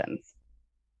suspensions.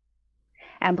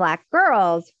 And Black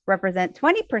girls represent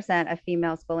 20% of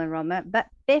female school enrollment, but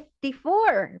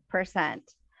 54%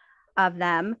 of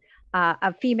them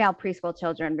of female preschool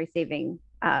children receiving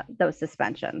those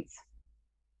suspensions.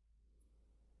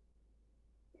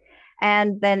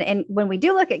 And then when we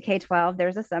do look at K-12,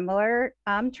 there's a similar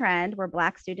trend where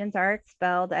Black students are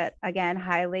expelled at, again,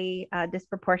 highly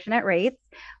disproportionate rates.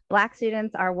 Black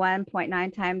students are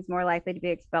 1.9 times more likely to be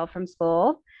expelled from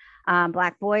school.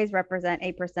 Black boys represent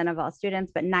 8% of all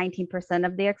students, but 19%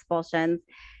 of the expulsions.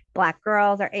 Black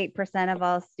girls are 8% of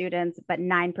all students, but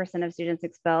 9% of students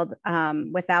expelled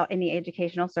without any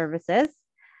educational services.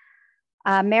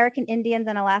 American Indians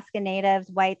and Alaska Natives,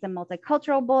 whites, and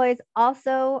multicultural boys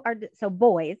also are, so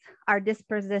boys are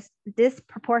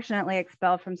disproportionately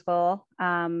expelled from school,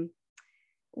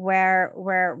 where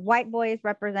white boys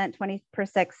represent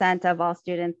 20% of all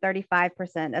students,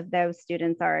 35% of those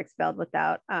students are expelled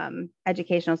without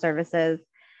educational services.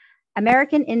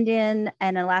 American Indian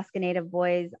and Alaska Native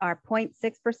boys are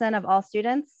 0.6% of all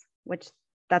students, which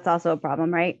that's also a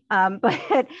problem, right?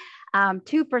 But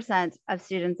 2% of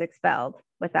students expelled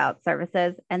without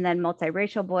services. And then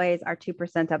multiracial boys are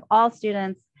 2% of all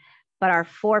students, but are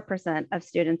 4% of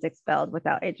students expelled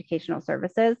without educational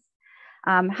services.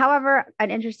 However,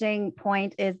 an interesting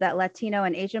point is that Latino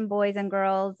and Asian boys and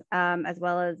girls, as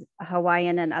well as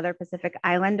Hawaiian and other Pacific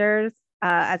Islanders,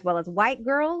 as well as white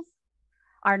girls,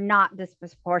 are not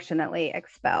disproportionately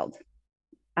expelled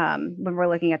when we're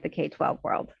looking at the K-12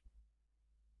 world.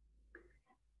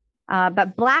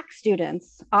 But Black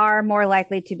students are more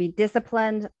likely to be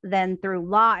disciplined than through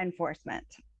law enforcement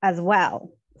as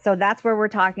well. So that's where we're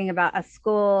talking about a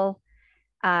school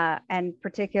and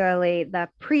particularly the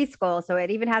preschool. So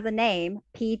it even has a name,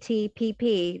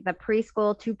 PTPP, the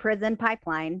preschool to prison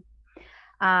pipeline,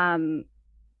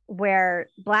 where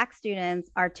Black students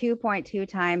are 2.2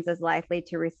 times as likely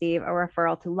to receive a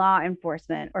referral to law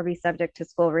enforcement or be subject to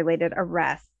school-related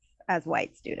arrests as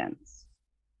white students.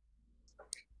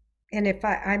 And if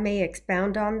I may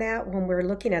expound on that, when we're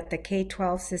looking at the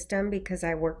K-12 system, because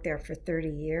I worked there for 30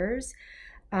 years,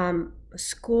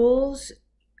 schools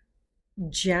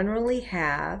generally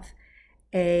have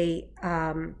a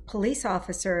police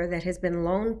officer that has been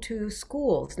loaned to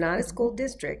schools, not a school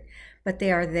district, but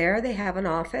they are there, they have an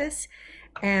office,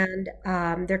 and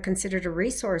they're considered a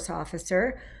resource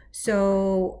officer.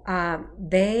 So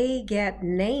they get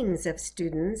names of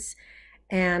students.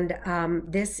 And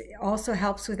this also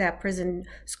helps with that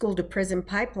school to prison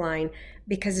pipeline,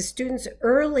 because the students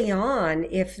early on,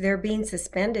 if they're being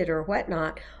suspended or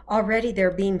whatnot, already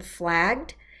they're being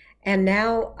flagged And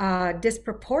now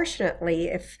disproportionately,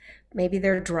 if maybe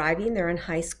they're driving, they're in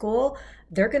high school,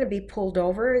 they're going to be pulled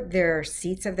over. Their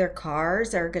seats of their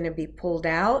cars are going to be pulled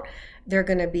out. They're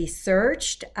going to be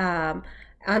searched,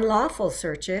 unlawful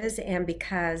searches. And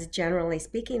because generally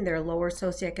speaking, they're lower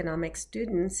socioeconomic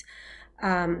students,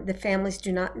 the families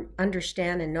do not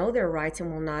understand and know their rights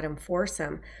and will not enforce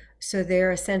them. So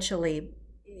they're essentially,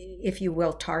 if you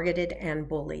will, targeted and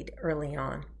bullied early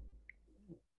on.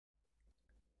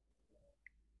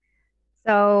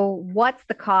 So what's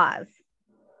the cause?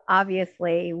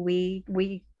 Obviously,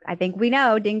 I think we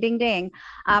know, ding, ding, ding,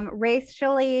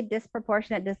 racially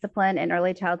disproportionate discipline in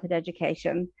early childhood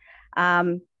education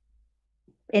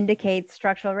indicates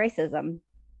structural racism.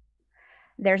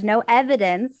 There's no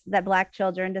evidence that Black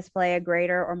children display a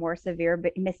greater or more severe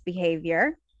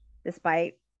misbehavior,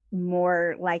 despite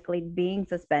more likely being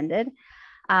suspended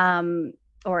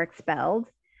or expelled.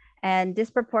 And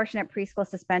disproportionate preschool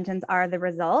suspensions are the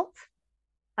result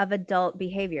of adult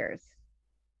behaviors.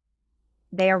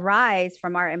 They arise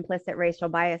from our implicit racial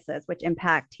biases, which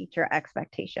impact teacher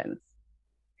expectations.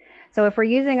 So if we're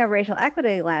using a racial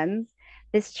equity lens,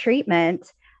 this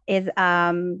treatment is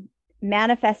a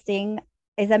manifestation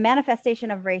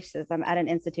of racism at an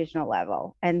institutional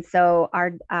level. And so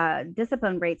our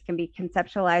discipline rates can be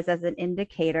conceptualized as an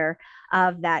indicator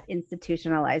of that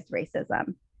institutionalized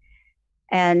racism.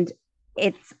 And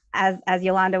it's, as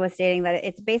Yolanda was stating, that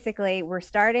it's basically, we're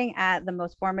starting at the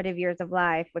most formative years of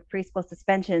life with preschool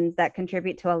suspensions that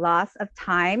contribute to a loss of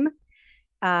time,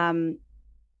 and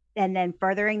then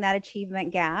furthering that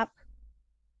achievement gap.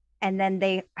 And then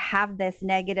they have this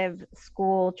negative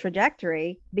school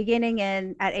trajectory beginning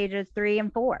at ages 3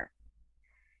 and 4.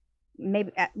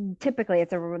 Maybe typically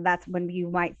that's when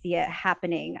you might see it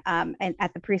happening and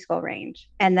at the preschool range.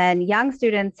 And then young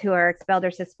students who are expelled or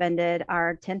suspended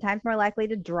are 10 times more likely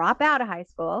to drop out of high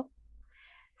school.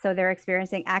 So they're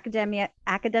experiencing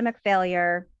academic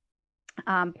failure,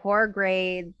 poor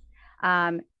grades.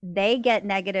 They get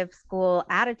negative school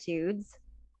attitudes,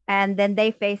 and then they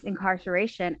face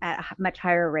incarceration at much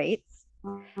higher rates.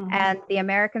 Mm-hmm. And the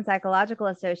American Psychological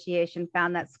Association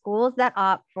found that schools that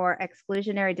opt for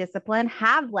exclusionary discipline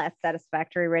have less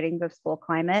satisfactory ratings of school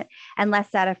climate and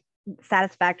less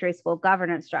satisfactory school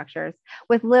governance structures,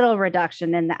 with little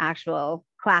reduction in the actual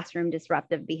classroom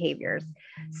disruptive behaviors.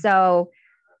 Mm-hmm. So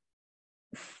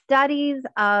studies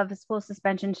of school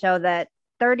suspension show that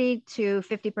 30 to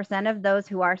 50% of those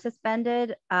who are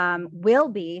suspended will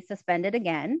be suspended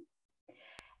again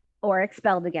or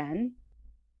expelled again.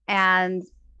 And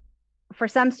for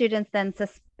some students, then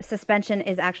suspension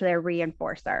is actually a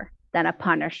reinforcer than a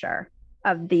punisher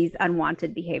of these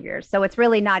unwanted behaviors. So it's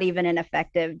really not even an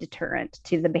effective deterrent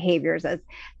to the behaviors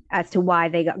as to why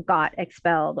they got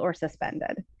expelled or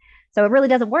suspended. So it really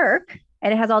doesn't work,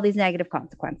 and it has all these negative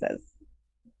consequences.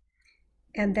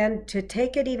 And then to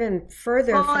take it even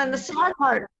further. Well, and the sad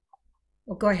part.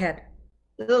 Well, go ahead.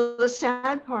 The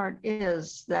sad part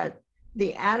is that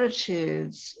the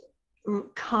attitudes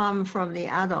come from the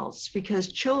adults,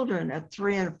 because children at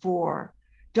 3 and 4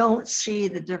 don't see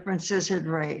the differences in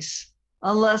race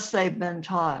unless they've been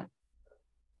taught.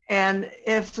 And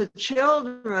if the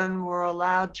children were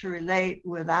allowed to relate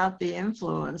without the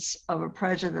influence of a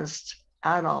prejudiced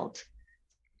adult,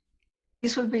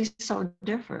 these would be so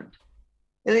different.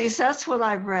 At least that's what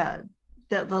I've read,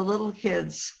 that the little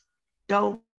kids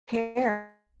don't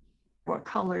care what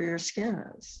color your skin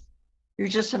is. You're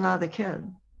just another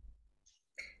kid.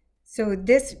 So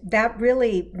that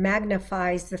really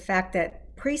magnifies the fact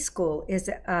that preschool is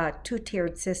a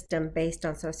two-tiered system based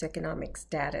on socioeconomic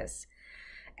status.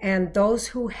 And those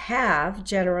who have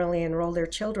generally enrolled their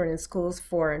children in schools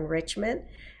for enrichment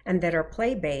and that are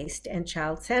play-based and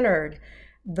child-centered.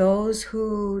 Those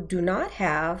who do not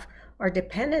have are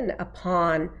dependent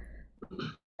upon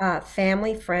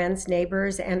family, friends,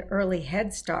 neighbors, and early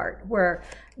Head Start, where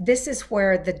this is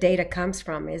where the data comes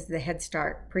from, is the Head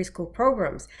Start preschool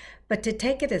programs. But to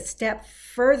take it a step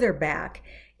further back,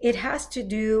 it has to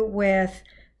do with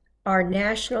our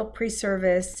national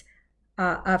pre-service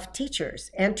of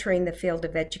teachers entering the field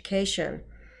of education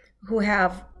who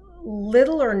have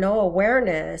little or no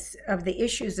awareness of the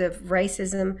issues of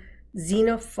racism,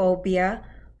 xenophobia,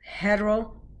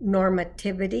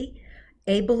 heteronormativity,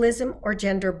 ableism, or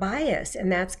gender bias.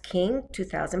 And that's King,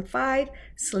 2005,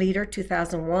 Sleater,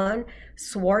 2001,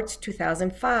 Swartz,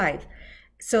 2005.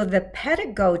 So the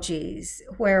pedagogies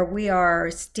where we are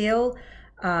still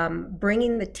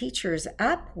bringing the teachers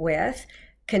up with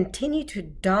continue to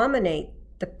dominate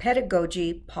the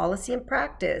pedagogy, policy, and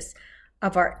practice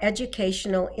of our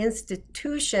educational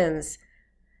institutions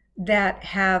that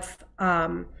have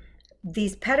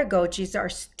these pedagogies are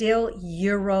still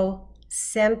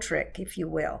Eurocentric, if you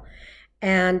will.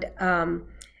 And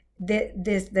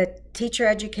the teacher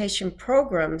education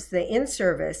programs, the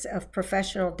in-service of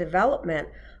professional development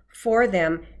for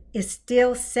them is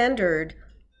still centered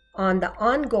on the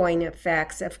ongoing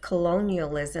effects of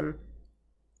colonialism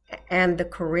and the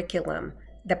curriculum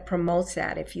that promotes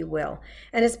that, if you will.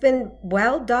 And it's been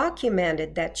well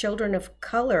documented that children of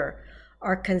color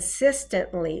are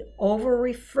consistently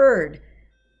over-referred,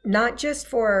 not just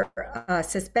for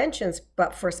suspensions,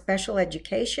 but for special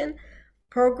education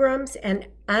programs, and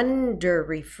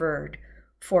under-referred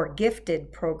for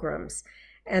gifted programs.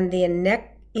 And the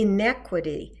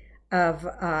inequity of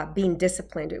being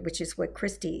disciplined, which is what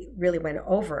Christy really went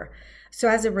over. So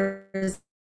as a result,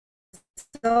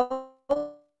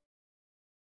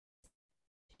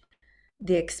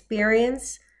 the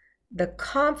experience, the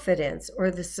confidence, or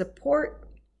the support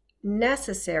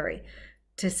necessary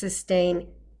to sustain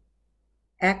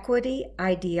equity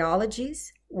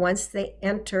ideologies once they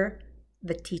enter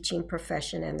the teaching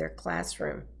profession and their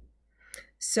classroom.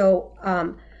 So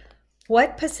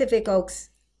what Pacific Oaks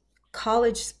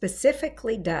College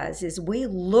specifically does is we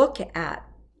look at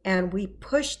and we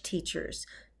push teachers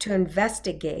to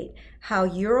investigate how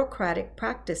Eurocratic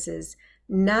practices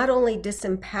not only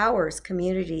disempowers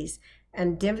communities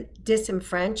and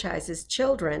disenfranchises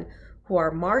children who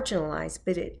are marginalized,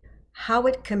 but how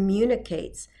it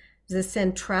communicates the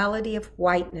centrality of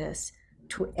whiteness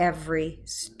to every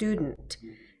student.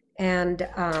 And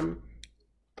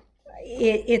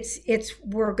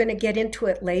we're going to get into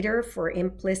it later for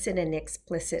implicit and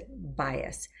explicit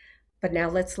bias. But now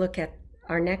let's look at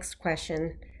our next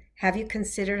question. Have you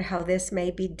considered how this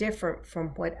may be different from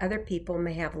what other people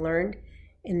may have learned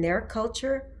in their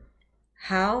culture?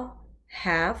 How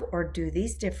have or do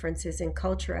these differences in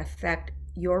culture affect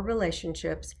your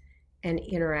relationships and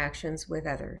interactions with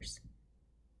others?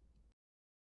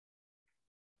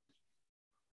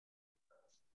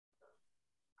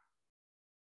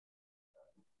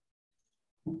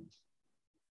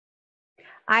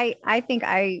 I think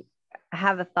I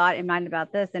have a thought in mind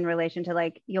about this in relation to,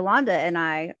 like, Yolanda and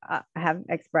I have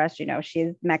expressed, you know,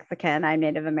 she's Mexican, I'm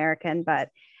Native American, but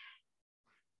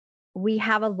we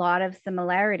have a lot of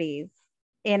similarities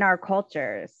in our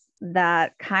cultures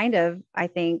that kind of, I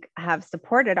think, have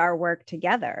supported our work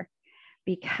together,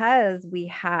 because we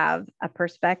have a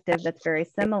perspective that's very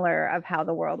similar of how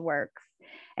the world works.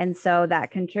 And so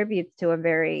that contributes to a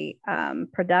very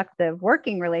productive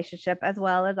working relationship, as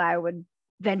well as, I would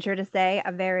venture to say,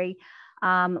 a very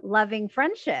loving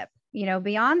friendship, you know,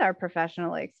 beyond our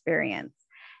professional experience.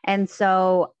 And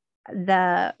so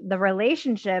the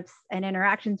relationships and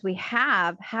interactions we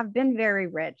have been very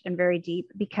rich and very deep,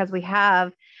 because we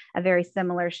have a very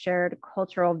similar shared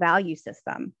cultural value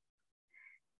system.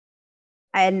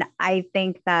 And I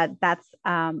think that that's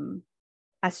a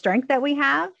strength that we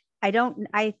have.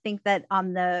 I think that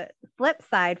on the flip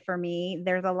side, for me,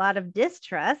 there's a lot of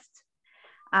distrust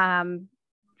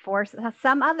for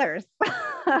some others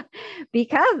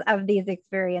because of these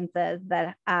experiences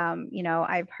that, you know,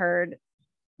 I've heard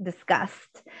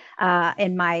discussed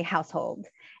in my household.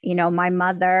 You know, my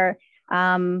mother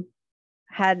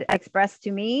had expressed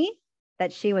to me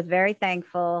that she was very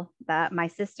thankful that my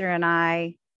sister and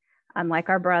I, unlike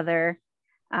our brother,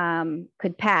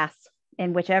 could pass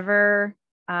in whichever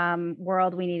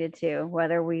world we needed to,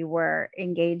 whether we were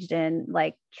engaged in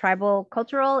like tribal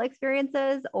cultural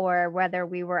experiences or whether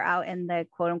we were out in the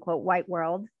quote unquote white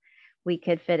world, we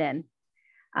could fit in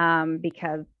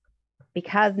because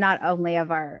not only of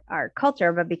our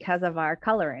culture, but because of our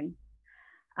coloring.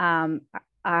 My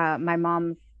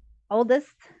mom's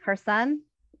oldest, her son,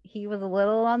 he was a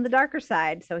little on the darker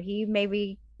side. So he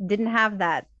maybe didn't have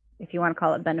that, if you want to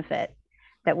call it, benefit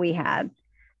that we had.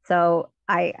 So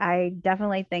I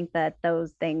definitely think that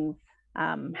those things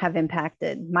have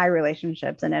impacted my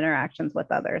relationships and interactions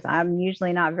with others. I'm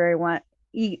usually not very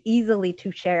easily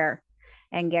to share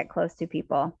and get close to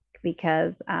people,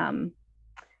 because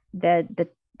the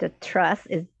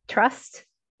trust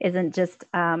isn't just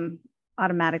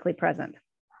automatically present.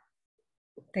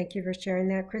 Thank you for sharing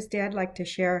that, Christy. I'd like to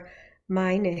share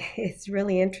mine. It's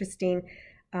really interesting.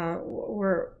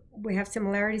 We have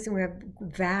similarities and we have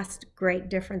vast, great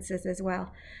differences as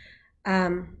well.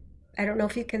 I don't know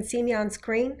if you can see me on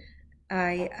screen.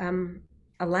 I am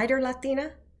a lighter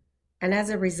Latina, and as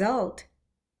a result,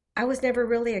 I was never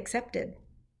really accepted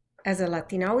as a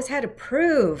Latina. I always had to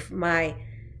prove my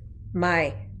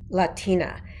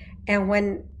Latina. And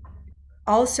when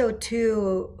also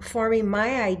to forming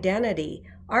my identity,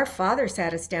 our father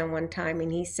sat us down one time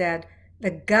and he said,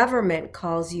 the government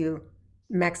calls you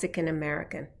Mexican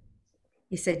American.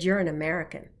 You said, you're an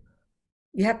American.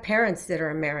 You have parents that are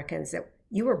Americans, that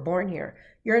you were born here.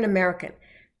 You're an American.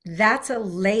 That's a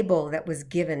label that was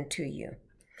given to you.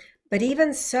 But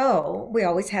even so, we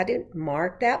always had to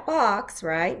mark that box,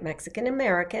 right? Mexican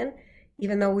American,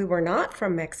 even though we were not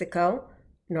from Mexico,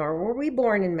 nor were we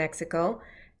born in Mexico,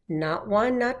 not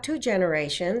one, not two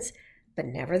generations, but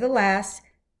nevertheless,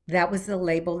 that was the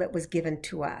label that was given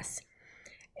to us.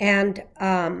 And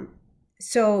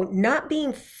so not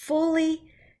being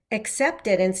fully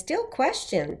accepted and still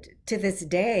questioned to this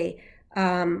day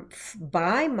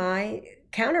by my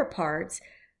counterparts,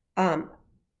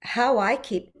 how I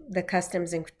keep the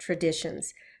customs and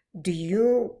traditions. Do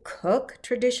you cook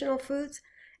traditional foods?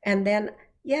 And then,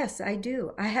 yes, I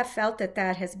do. I have felt that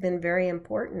that has been very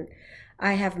important.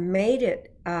 I have made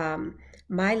it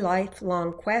my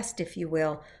lifelong quest, if you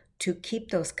will, to keep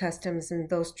those customs and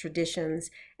those traditions,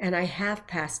 and I have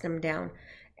passed them down.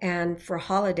 And for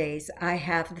holidays, I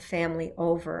have the family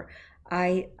over.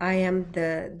 I am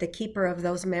the keeper of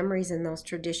those memories and those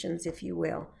traditions, if you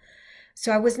will.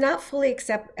 So I was not fully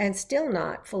accepted, and still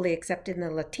not fully accepted in the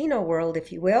Latino world,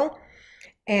 if you will.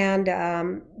 And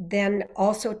then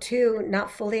also, too,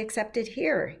 not fully accepted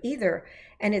here either.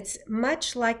 And it's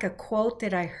much like a quote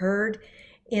that I heard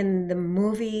in the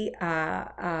movie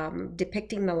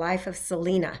depicting the life of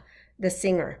Selena, the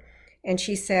singer. And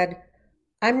she said,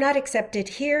 I'm not accepted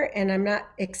here and I'm not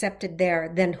accepted there.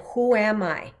 Then who am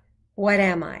I? What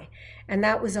am I? And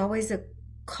that was always a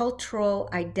cultural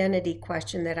identity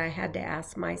question that I had to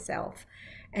ask myself.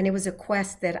 And it was a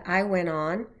quest that I went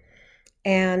on,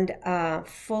 and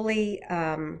fully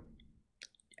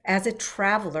as a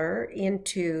traveler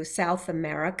into South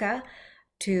America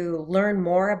to learn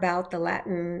more about the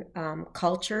Latin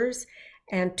cultures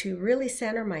and to really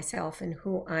center myself in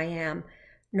who I am,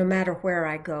 no matter where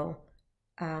I go,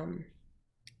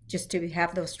 just to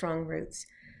have those strong roots.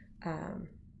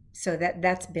 So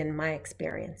that's been my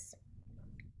experience.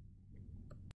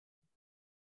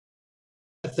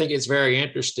 I think it's very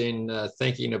interesting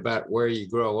thinking about where you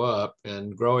grow up,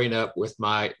 and growing up with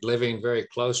living very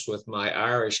close with my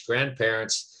Irish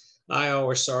grandparents. I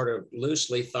always sort of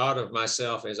loosely thought of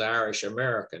myself as Irish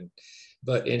American,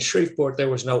 but in Shreveport, there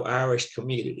was no Irish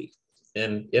community.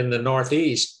 And in the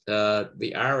Northeast,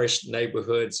 the Irish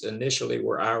neighborhoods initially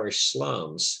were Irish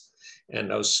slums. And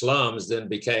those slums then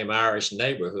became Irish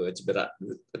neighborhoods. But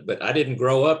I didn't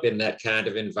grow up in that kind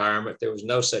of environment. There was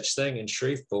no such thing in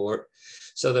Shreveport.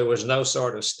 So there was no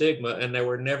sort of stigma, and there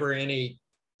were never any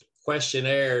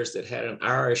questionnaires that had an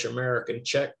Irish American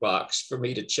checkbox for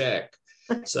me to check.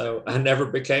 So I never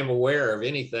became aware of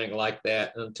anything like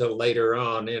that until later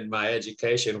on in my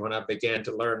education, when I began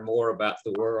to learn more about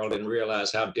the world and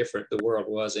realize how different the world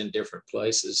was in different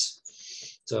places.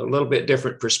 So a little bit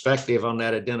different perspective on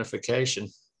that identification.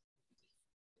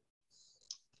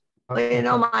 Well, you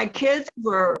know, my kids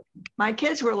were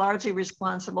largely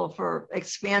responsible for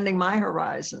expanding my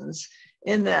horizons,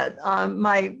 in that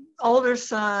my older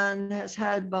son has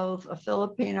had both a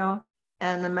Filipino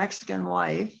and a Mexican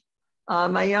wife.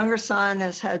 My younger son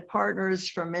has had partners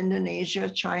from Indonesia,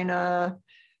 China,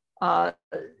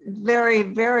 very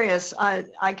various.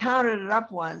 I counted it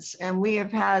up once, and we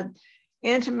have had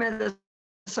intimate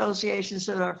associations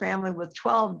in our family with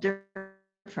 12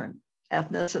 different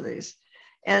ethnicities.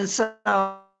 And so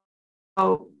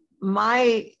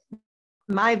my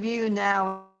view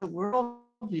now is a world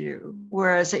view,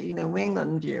 whereas a New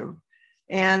England view.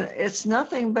 And it's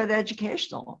nothing but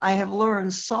educational. I have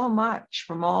learned so much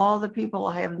from all the people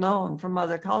I have known from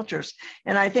other cultures.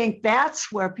 And I think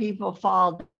that's where people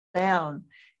fall down.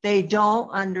 They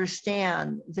don't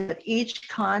understand that each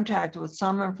contact with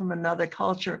someone from another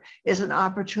culture is an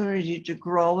opportunity to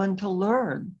grow and to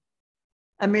learn.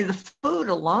 I mean, the food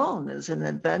alone is an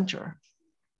adventure.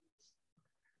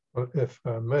 Well, if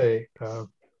I may,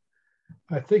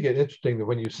 I think it's interesting that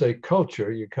when you say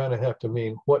culture, you kind of have to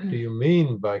mean, what do you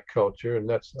mean by culture? And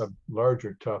that's a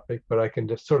larger topic, but I can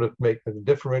just sort of make a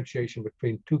differentiation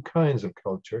between two kinds of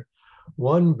culture.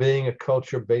 One being a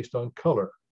culture based on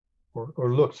color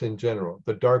or looks in general.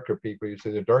 The darker people, you say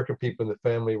the darker people in the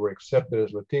family were accepted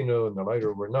as Latino and the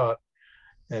lighter were not,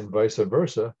 and vice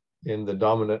versa. In the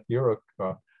dominant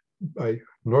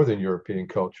Northern European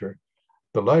culture,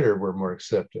 the lighter were more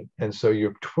accepted. And so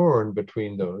you're torn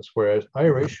between those, whereas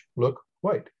Irish look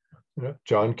white. You know,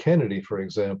 John Kennedy, for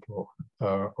example,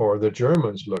 or the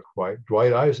Germans look white,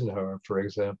 Dwight Eisenhower, for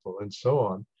example, and so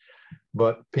on.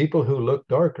 But people who look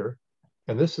darker,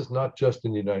 and this is not just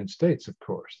in the United States, of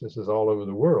course, this is all over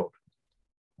the world.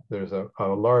 There's a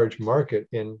large market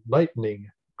in lightening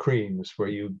creams where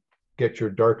you get your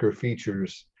darker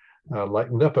features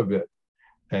lightened up a bit.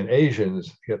 and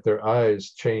Asians get their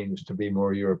eyes changed to be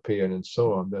more European and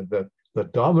so on. The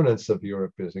dominance of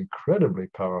Europe is incredibly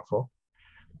powerful.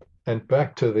 And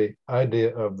back to the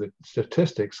idea of the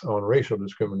statistics on racial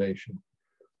discrimination.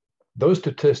 Those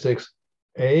statistics,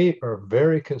 are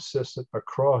very consistent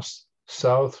across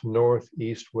South, North,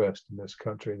 East, West in this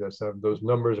country. Those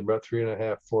numbers are about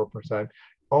 3.5%, 4%,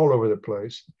 all over the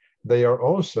place. They are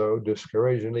also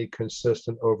discouragingly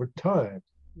consistent over time.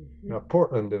 Now,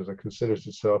 Portland considers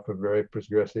itself a very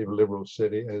progressive liberal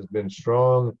city and has been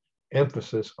strong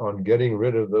emphasis on getting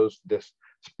rid of those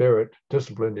disparate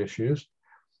discipline issues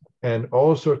and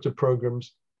all sorts of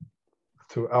programs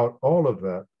throughout all of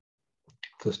that.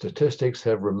 The statistics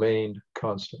have remained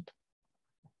constant.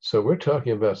 So we're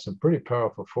talking about some pretty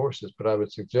powerful forces, but I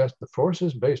would suggest the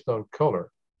forces based on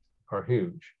color are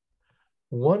huge.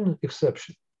 One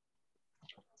exception,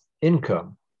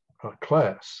 income,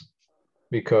 class,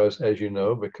 because as you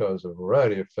know, because of a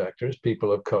variety of factors,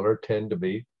 people of color tend to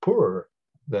be poorer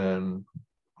than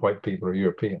white people or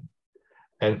European.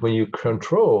 And when you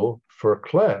control for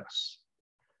class,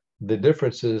 the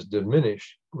differences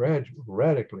diminish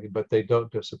radically, but they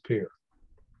don't disappear.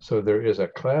 So there is a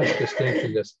class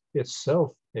distinction that's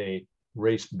itself a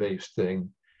race-based thing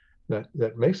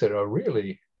that makes it a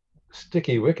really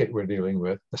sticky wicket we're dealing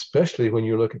with, especially when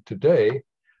you look at today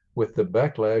with the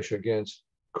backlash against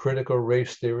critical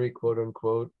race theory, quote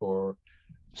unquote, or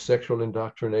sexual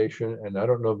indoctrination. And I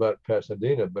don't know about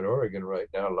Pasadena, but Oregon right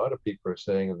now, a lot of people are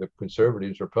saying, the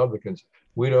conservatives, Republicans,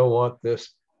 we don't want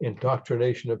this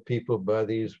indoctrination of people by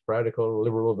these radical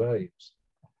liberal values.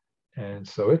 And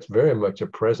so it's very much a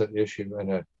present issue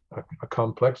and a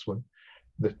complex one.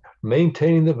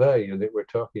 Maintaining the value that we're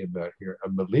talking about here,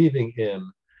 and believing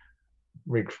in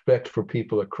respect for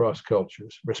people across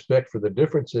cultures, respect for the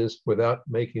differences without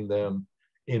making them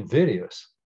invidious,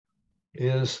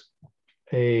 is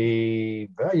a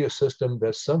value system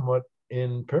that's somewhat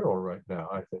in peril right now,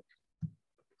 I think.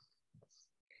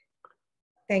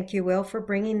 Thank you, Will, for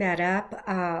bringing that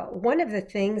up. One of the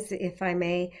things, if I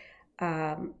may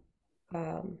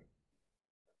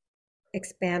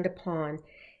expand upon,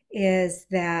 is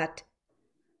that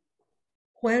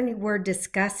when we're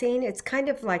discussing, it's kind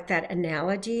of like that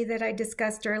analogy that I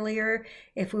discussed earlier.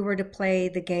 If we were to play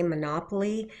the game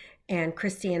Monopoly, and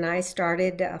Christy and I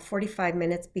started 45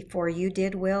 minutes before you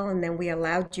did, Will, and then we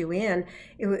allowed you in,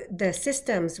 the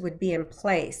systems would be in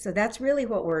place. So that's really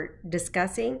what we're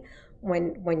discussing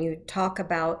when you talk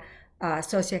about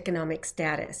socioeconomic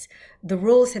status. The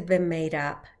rules have been made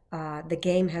up. The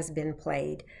game has been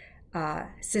played.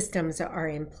 Systems are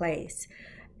in place.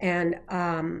 And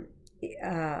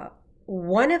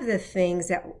one of the things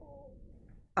that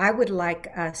I would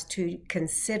like us to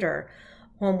consider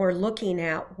when we're looking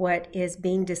at what is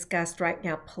being discussed right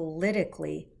now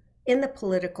politically, in the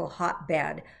political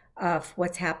hotbed of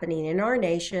what's happening in our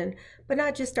nation, but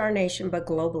not just our nation, but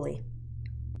globally,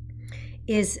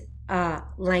 is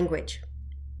language.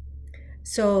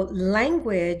 So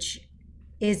language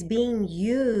is being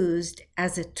used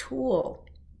as a tool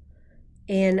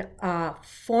in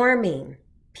forming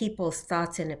people's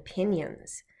thoughts and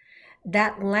opinions.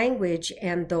 That language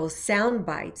and those sound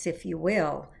bites, if you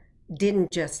will,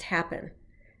 didn't just happen.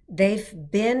 They've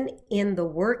been in the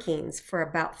workings for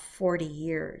about 40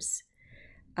 years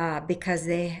because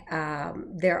the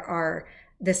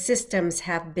systems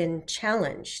have been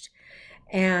challenged.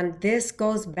 And this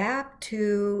goes back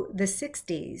to the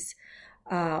 60s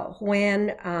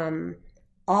when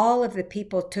all of the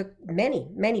people took,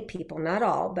 many people, not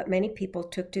all, but many people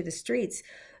took to the streets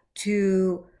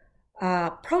to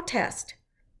protest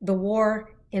the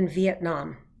war in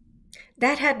Vietnam.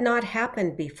 That had not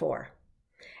happened before.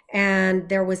 And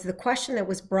there was the question that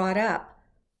was brought up.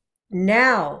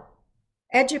 Now,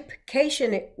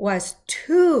 education was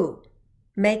to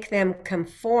make them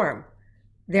conform.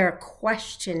 They're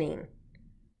questioning.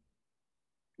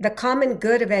 The common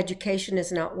good of education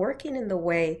is not working in the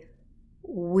way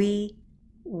we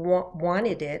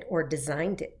wanted it or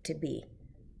designed it to be.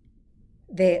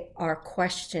 They are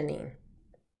questioning.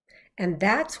 And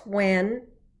that's when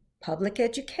public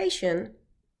education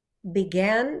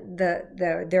began.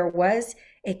 There was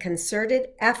a concerted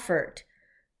effort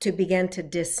to begin to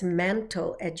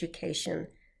dismantle education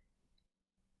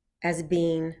as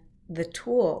being the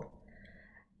tool.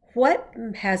 What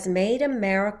has made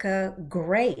America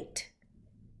great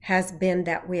has been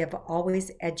that we have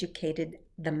always educated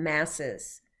the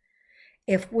masses.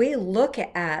 If we look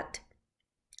at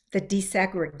the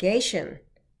desegregation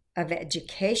of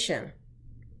education,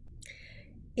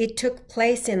 it took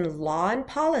place in law and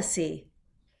policy,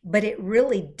 but it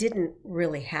really didn't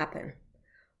happen.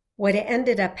 what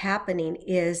ended up happening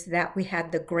is that we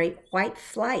had the great white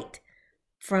flight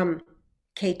from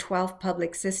K-12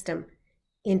 public system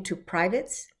into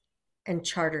privates and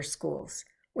charter schools.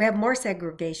 We have more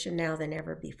segregation now than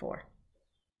ever before.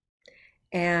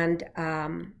 And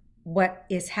what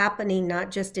is happening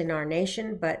not just in our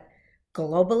nation, but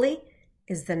globally,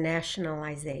 is the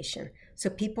nationalization. So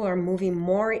people are moving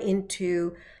more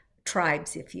into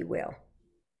tribes, if you will.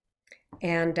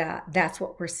 And that's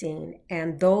what we're seeing.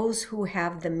 And those who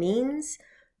have the means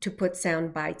to put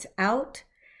sound bites out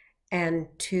and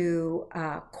to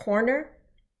corner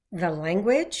the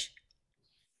language,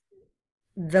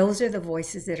 those are the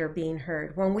voices that are being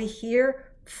heard. When we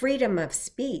hear freedom of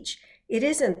speech, it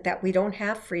isn't that we don't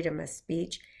have freedom of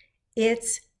speech,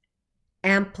 it's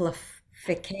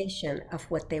amplification of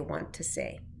what they want to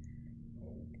say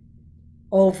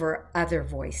over other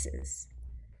voices.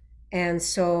 And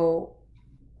so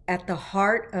at the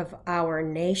heart of our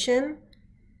nation,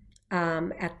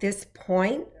 at this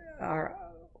point,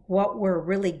 what we're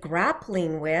really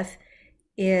grappling with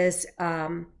is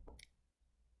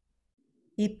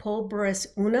e pulveris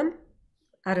unum,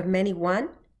 out of many one.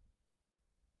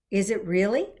 Is it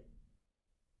really,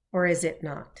 or is it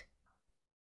not?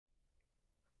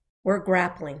 We're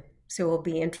grappling, so it'll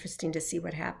be interesting to see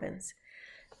what happens.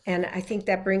 And I think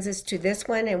that brings us to this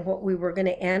one, and what we were going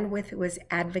to end with was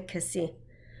advocacy.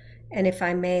 And if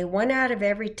I may, 1 out of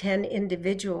every 10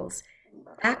 individuals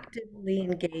actively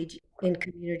engage in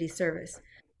community service.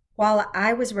 While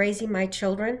I was raising my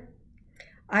children,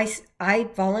 I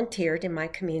volunteered in my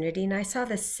community, and I saw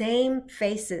the same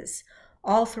faces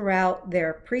all throughout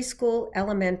their preschool,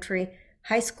 elementary,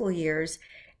 high school years,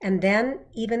 and then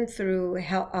even through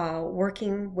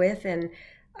working with and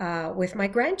with my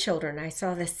grandchildren, I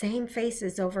saw the same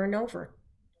faces over and over.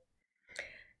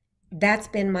 That's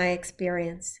been my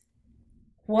experience.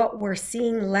 What we're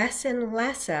seeing less and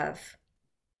less of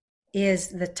is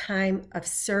the time of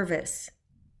service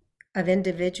of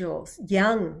individuals,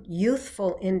 young,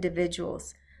 youthful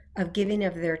individuals, of giving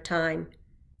of their time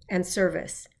and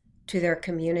service to their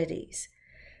communities.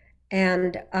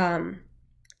 And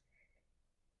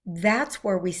that's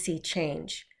where we see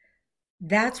change.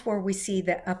 That's where we see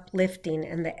the uplifting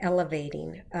and the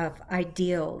elevating of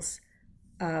ideals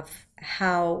of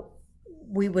how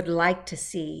we would like to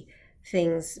see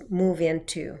things move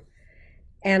into.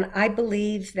 And I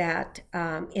believe that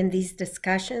in these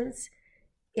discussions,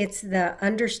 it's the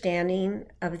understanding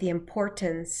of the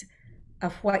importance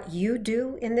of what you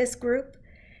do in this group,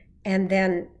 and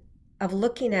then of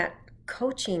looking at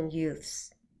coaching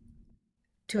youths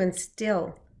to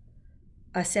instill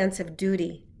a sense of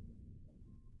duty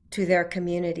to their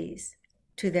communities,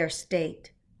 to their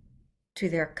state, to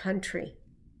their country,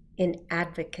 in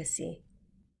advocacy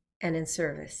and in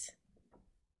service.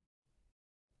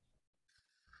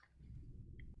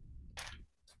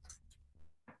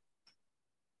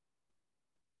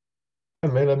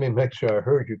 Let me make sure I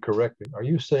heard you correctly. Are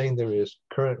you saying there is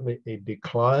currently a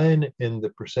decline in the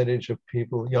percentage of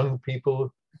people, young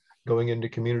people, going into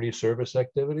community service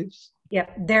activities? Yeah,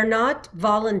 they're not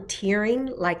volunteering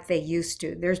like they used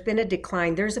to. There's been a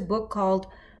decline. There's a book called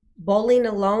Bowling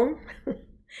Alone.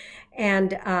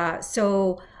 And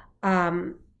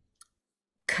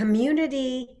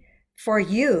community for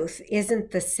youth isn't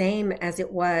the same as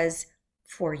it was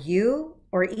for you,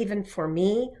 or even for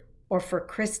me, or for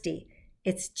Christy.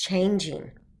 It's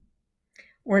changing.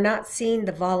 We're not seeing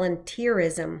the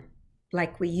volunteerism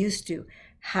like we used to.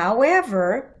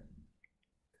 However,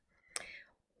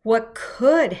 what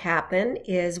could happen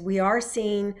is we are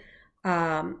seeing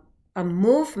a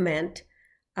movement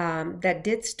that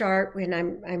did start when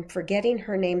I'm forgetting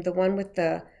her name, the one with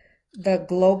the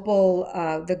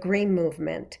global, the green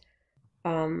movement.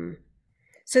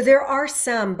 So there are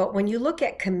some, but when you look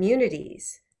at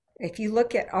communities, if you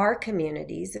look at our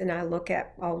communities, and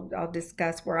I'll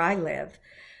discuss where I live,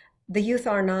 the youth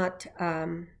are not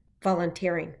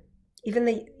volunteering.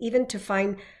 Even to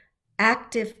find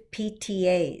active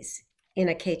PTAs in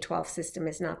a K-12 system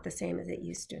is not the same as it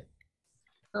used to.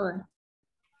 Really?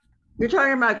 You're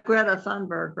talking about Greta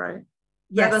Thunberg, right?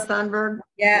 Yes. Greta Thunberg?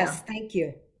 Yes, Yeah. thank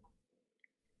you.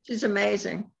 She's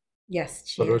amazing. Yes,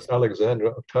 she But there's is.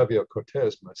 Alexandra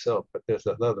Ocasio-Cortez myself, but there's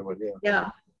another one, yeah. Yeah.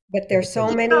 But there's so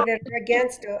many that are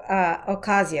against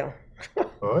Ocasio.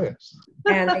 Oh, yes.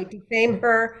 And they defame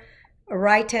her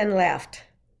right and left.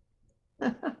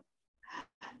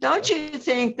 Don't you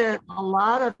think that a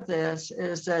lot of this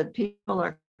is that people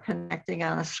are connecting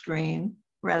on a screen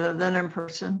rather than in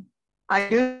person? I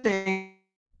do think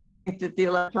that the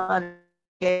electronic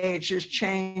age has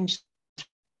changed the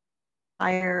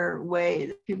entire way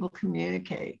that people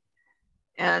communicate.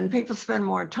 And people spend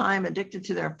more time addicted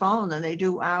to their phone than they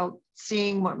do out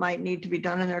seeing what might need to be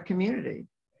done in their community.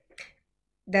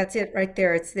 That's it right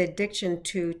there. It's the addiction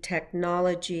to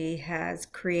technology has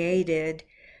created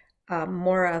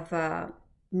more of a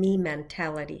me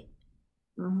mentality.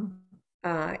 Mhm.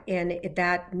 And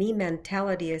that me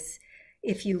mentality is,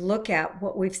 if you look at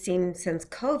what we've seen since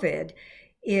COVID,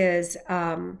 is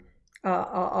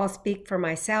I'll speak for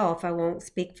myself. I won't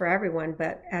speak for everyone,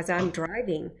 but as I'm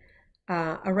driving,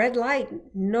 a red light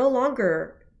no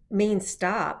longer means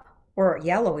stop, or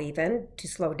yellow even to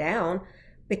slow down,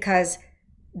 because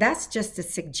that's just a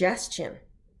suggestion.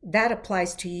 That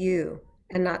applies to you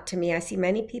and not to me. I see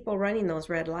many people running those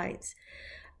red lights.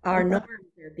 Our norms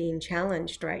are being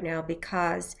challenged right now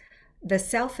because the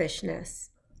selfishness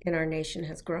in our nation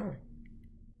has grown.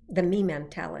 The me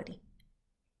mentality.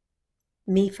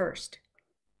 Me first.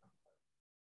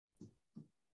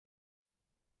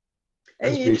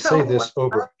 As And you we say know this what?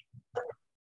 over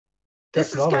This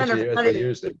is kind technology of as we funny.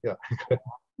 use it. Yeah.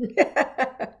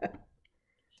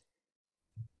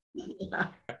 Yeah.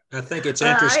 I think it's I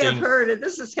have interesting. heard it.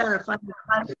 This is kind of funny.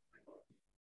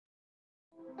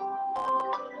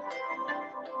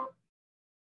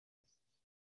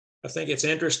 I think it's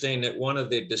interesting that one of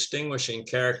the distinguishing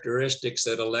characteristics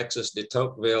that Alexis de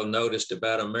Tocqueville noticed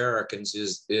about Americans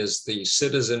is the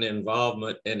citizen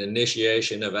involvement and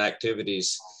initiation of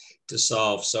activities to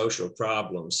solve social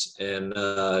problems. And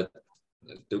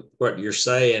what you're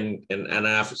saying, and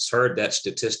I've heard that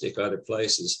statistic other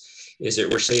places, is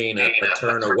that we're seeing a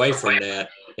turn away from that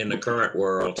in the current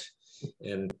world,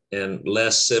 and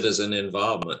less citizen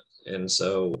involvement. And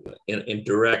so in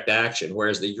direct action,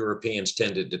 whereas the Europeans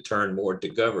tended to turn more to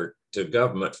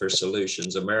government for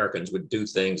solutions, Americans would do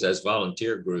things as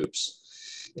volunteer groups.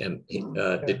 And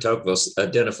de Tocqueville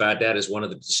identified that as one of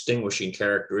the distinguishing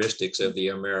characteristics of the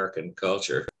American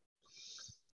culture.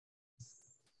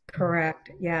 Correct.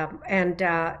 Yeah. And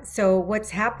so what's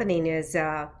happening is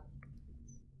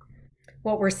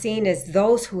what we're seeing is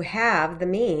those who have the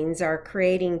means are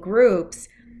creating groups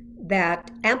that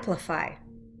amplify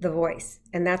the voice.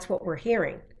 And that's what we're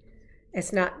hearing.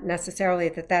 It's not necessarily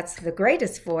that that's the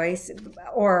greatest voice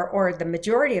or the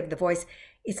majority of the voice.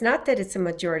 It's not that it's a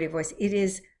majority voice. It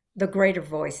is the greater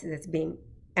voice that's being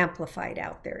amplified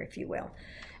out there, if you will.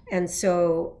 And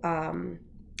so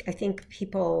I think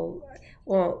people,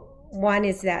 well, one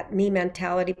is that me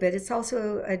mentality, but it's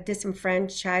also a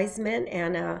disenfranchisement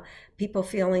and people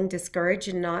feeling discouraged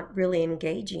and not really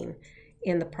engaging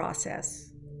in the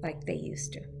process like they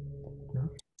used to.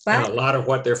 And a lot of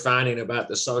what they're finding about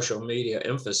the social media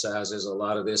emphasizes a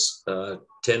lot of this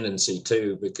tendency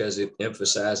too, because it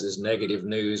emphasizes negative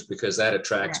news, because that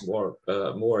attracts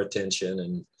more attention.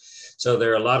 And so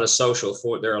there are a lot of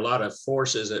there are a lot of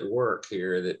forces at work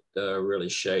here that really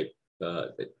shape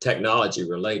technology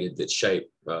related, that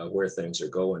shape where things are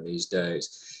going these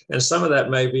days. And some of that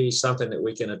may be something that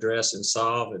we can address and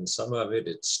solve, and some of it,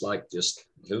 it's like just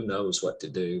who knows what to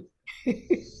do.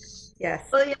 Yes.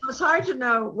 Well, it's hard to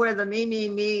know where the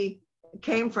me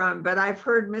came from, but I've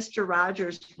heard Mr.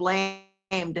 Rogers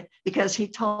blamed because he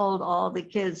told all the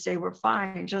kids they were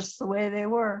fine just the way they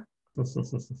were.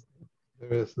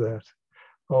 There is that.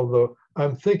 Although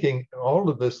I'm thinking all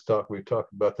of this talk, we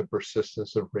talked about the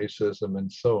persistence of racism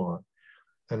and so on.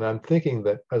 And I'm thinking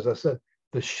that, as I said,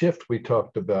 the shift we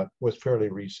talked about was fairly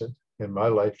recent in my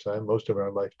lifetime, most of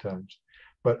our lifetimes.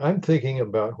 But I'm thinking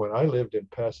about when I lived in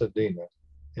Pasadena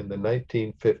in the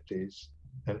 1950s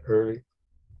and early,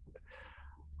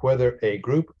 whether a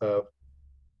group of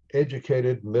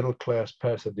educated middle-class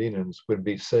Pasadenans would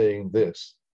be saying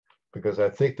this, because I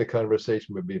think the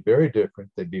conversation would be very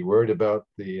different. They'd be worried about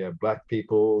the Black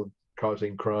people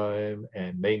causing crime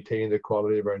and maintaining the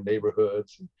quality of our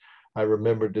neighborhoods. And I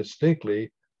remember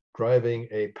distinctly driving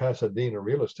a Pasadena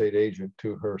real estate agent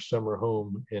to her summer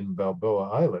home in Balboa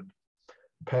Island.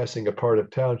 Passing a part of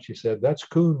town, she said, "That's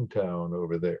Coon Town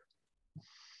over there."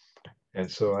 And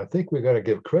so I think we got to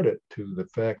give credit to the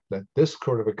fact that this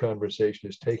sort of a conversation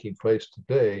is taking place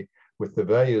today with the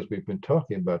values we've been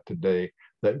talking about today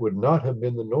that would not have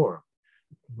been the norm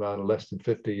about less than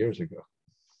 50 years ago.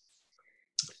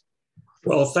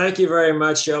 Well, thank you very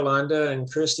much, Yolanda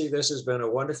and Christy. This has been a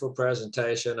wonderful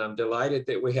presentation. I'm delighted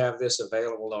that we have this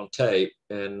available on tape.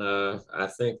 And I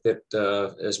think that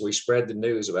as we spread the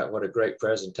news about what a great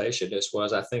presentation this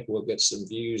was, I think we'll get some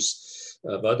views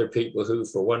of other people who,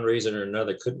 for one reason or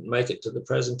another, couldn't make it to the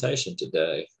presentation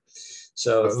today.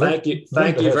 So thank you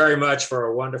very much for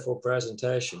a wonderful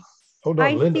presentation. Hold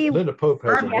on, Linda Pope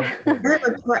has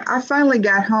I finally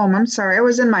got home. I'm sorry, I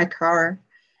was in my car.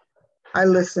 I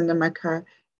listened in my car.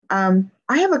 I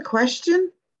have a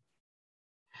question.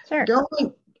 Sure.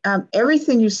 Going,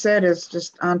 everything you said is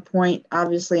just on point,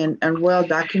 obviously, and well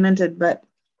documented, but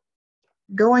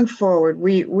going forward,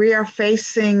 we are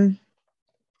facing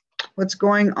what's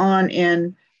going on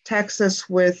in Texas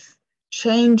with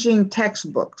changing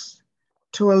textbooks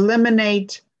to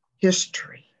eliminate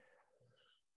history.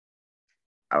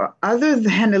 Other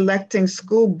than electing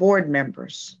school board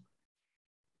members,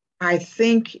 I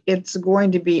think it's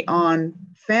going to be on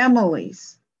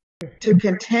families to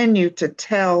continue to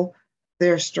tell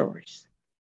their stories.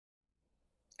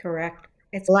 Correct.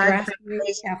 It's Black grassroots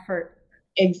families, effort.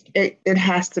 it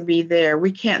has to be there.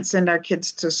 We can't send our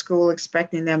kids to school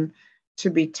expecting them to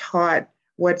be taught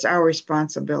what's our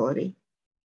responsibility.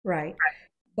 Right.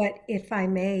 But if I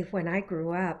may, when I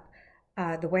grew up,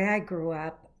 the way I grew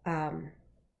up,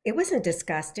 it wasn't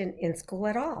discussed in school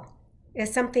at all.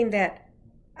 It's something that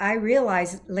I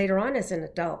realized later on as an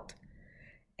adult.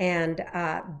 And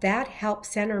that helped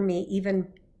center me even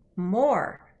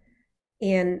more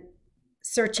in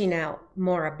searching out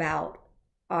more about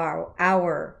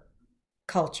our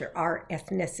culture, our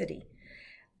ethnicity.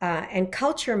 And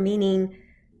culture meaning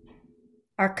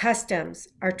our customs,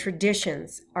 our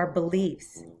traditions, our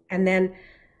beliefs. And then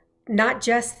not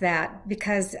just that,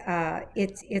 because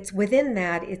it's within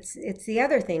that, it's the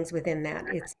other things within that.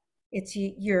 It's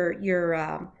your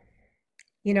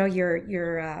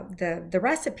the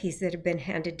recipes that have been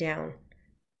handed down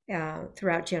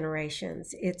throughout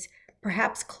generations. It's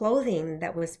perhaps clothing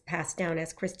that was passed down,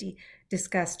 as Christy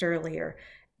discussed earlier.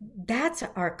 That's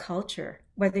our culture,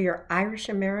 whether you're Irish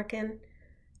American,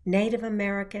 Native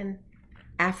American,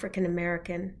 African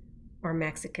American, or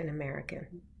Mexican American.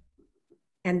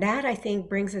 And that, I think,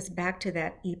 brings us back to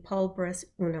that e pulveris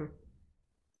unum.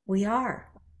 We are.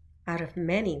 Out of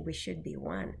many, we should be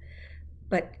one.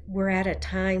 But we're at a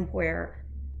time where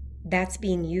that's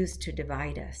being used to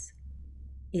divide us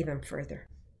even further.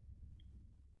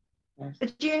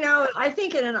 But you know, I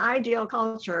think in an ideal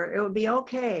culture, it would be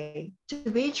okay to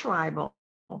be tribal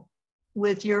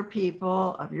with your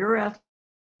people of your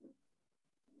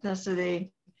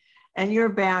ethnicity and your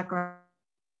background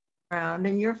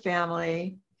and your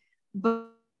family, but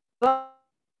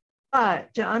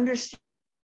to understand.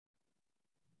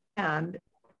 I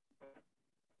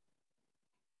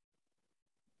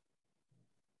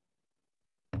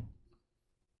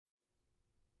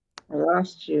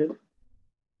lost you.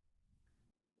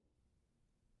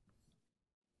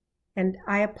 And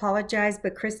I apologize,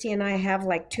 but Christy and I have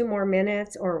like 2 more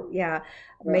minutes, or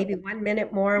maybe 1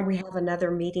 minute more, and we have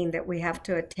another meeting that we have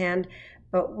to attend.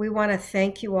 But we want to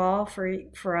thank you all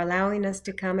for allowing us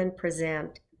to come and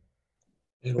present.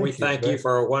 And we thank you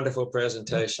for a wonderful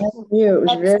presentation. Thank you. It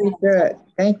was very good.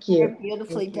 Thank You're you.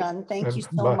 beautifully done. Thank you so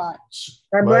my- much.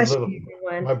 God My, bless little, you.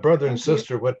 Everyone. my brother and Thank you.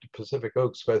 sister went to Pacific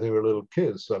Oaks when they were little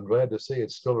kids, so I'm glad to see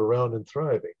it's still around and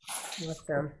thriving.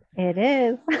 Awesome. It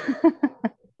is.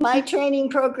 My training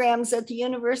programs at the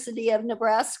University of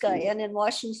Nebraska and in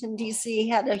Washington, D.C.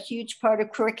 had a huge part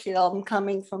of curriculum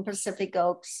coming from Pacific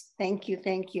Oaks. Thank you.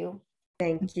 Thank you.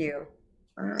 Thank you.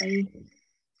 Bye.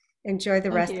 Enjoy the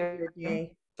Thank rest you. of your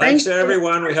day. Thanks Thank to you.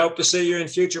 everyone. We hope to see you in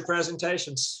future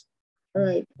presentations. All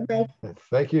right. Okay.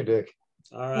 Thank you, Dick.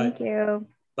 All right. Thank you.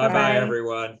 Bye-bye, Bye.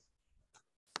 everyone.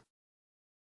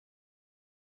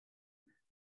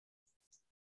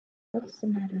 What's the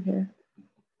matter here?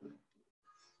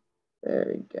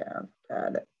 There we go.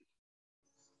 Got it.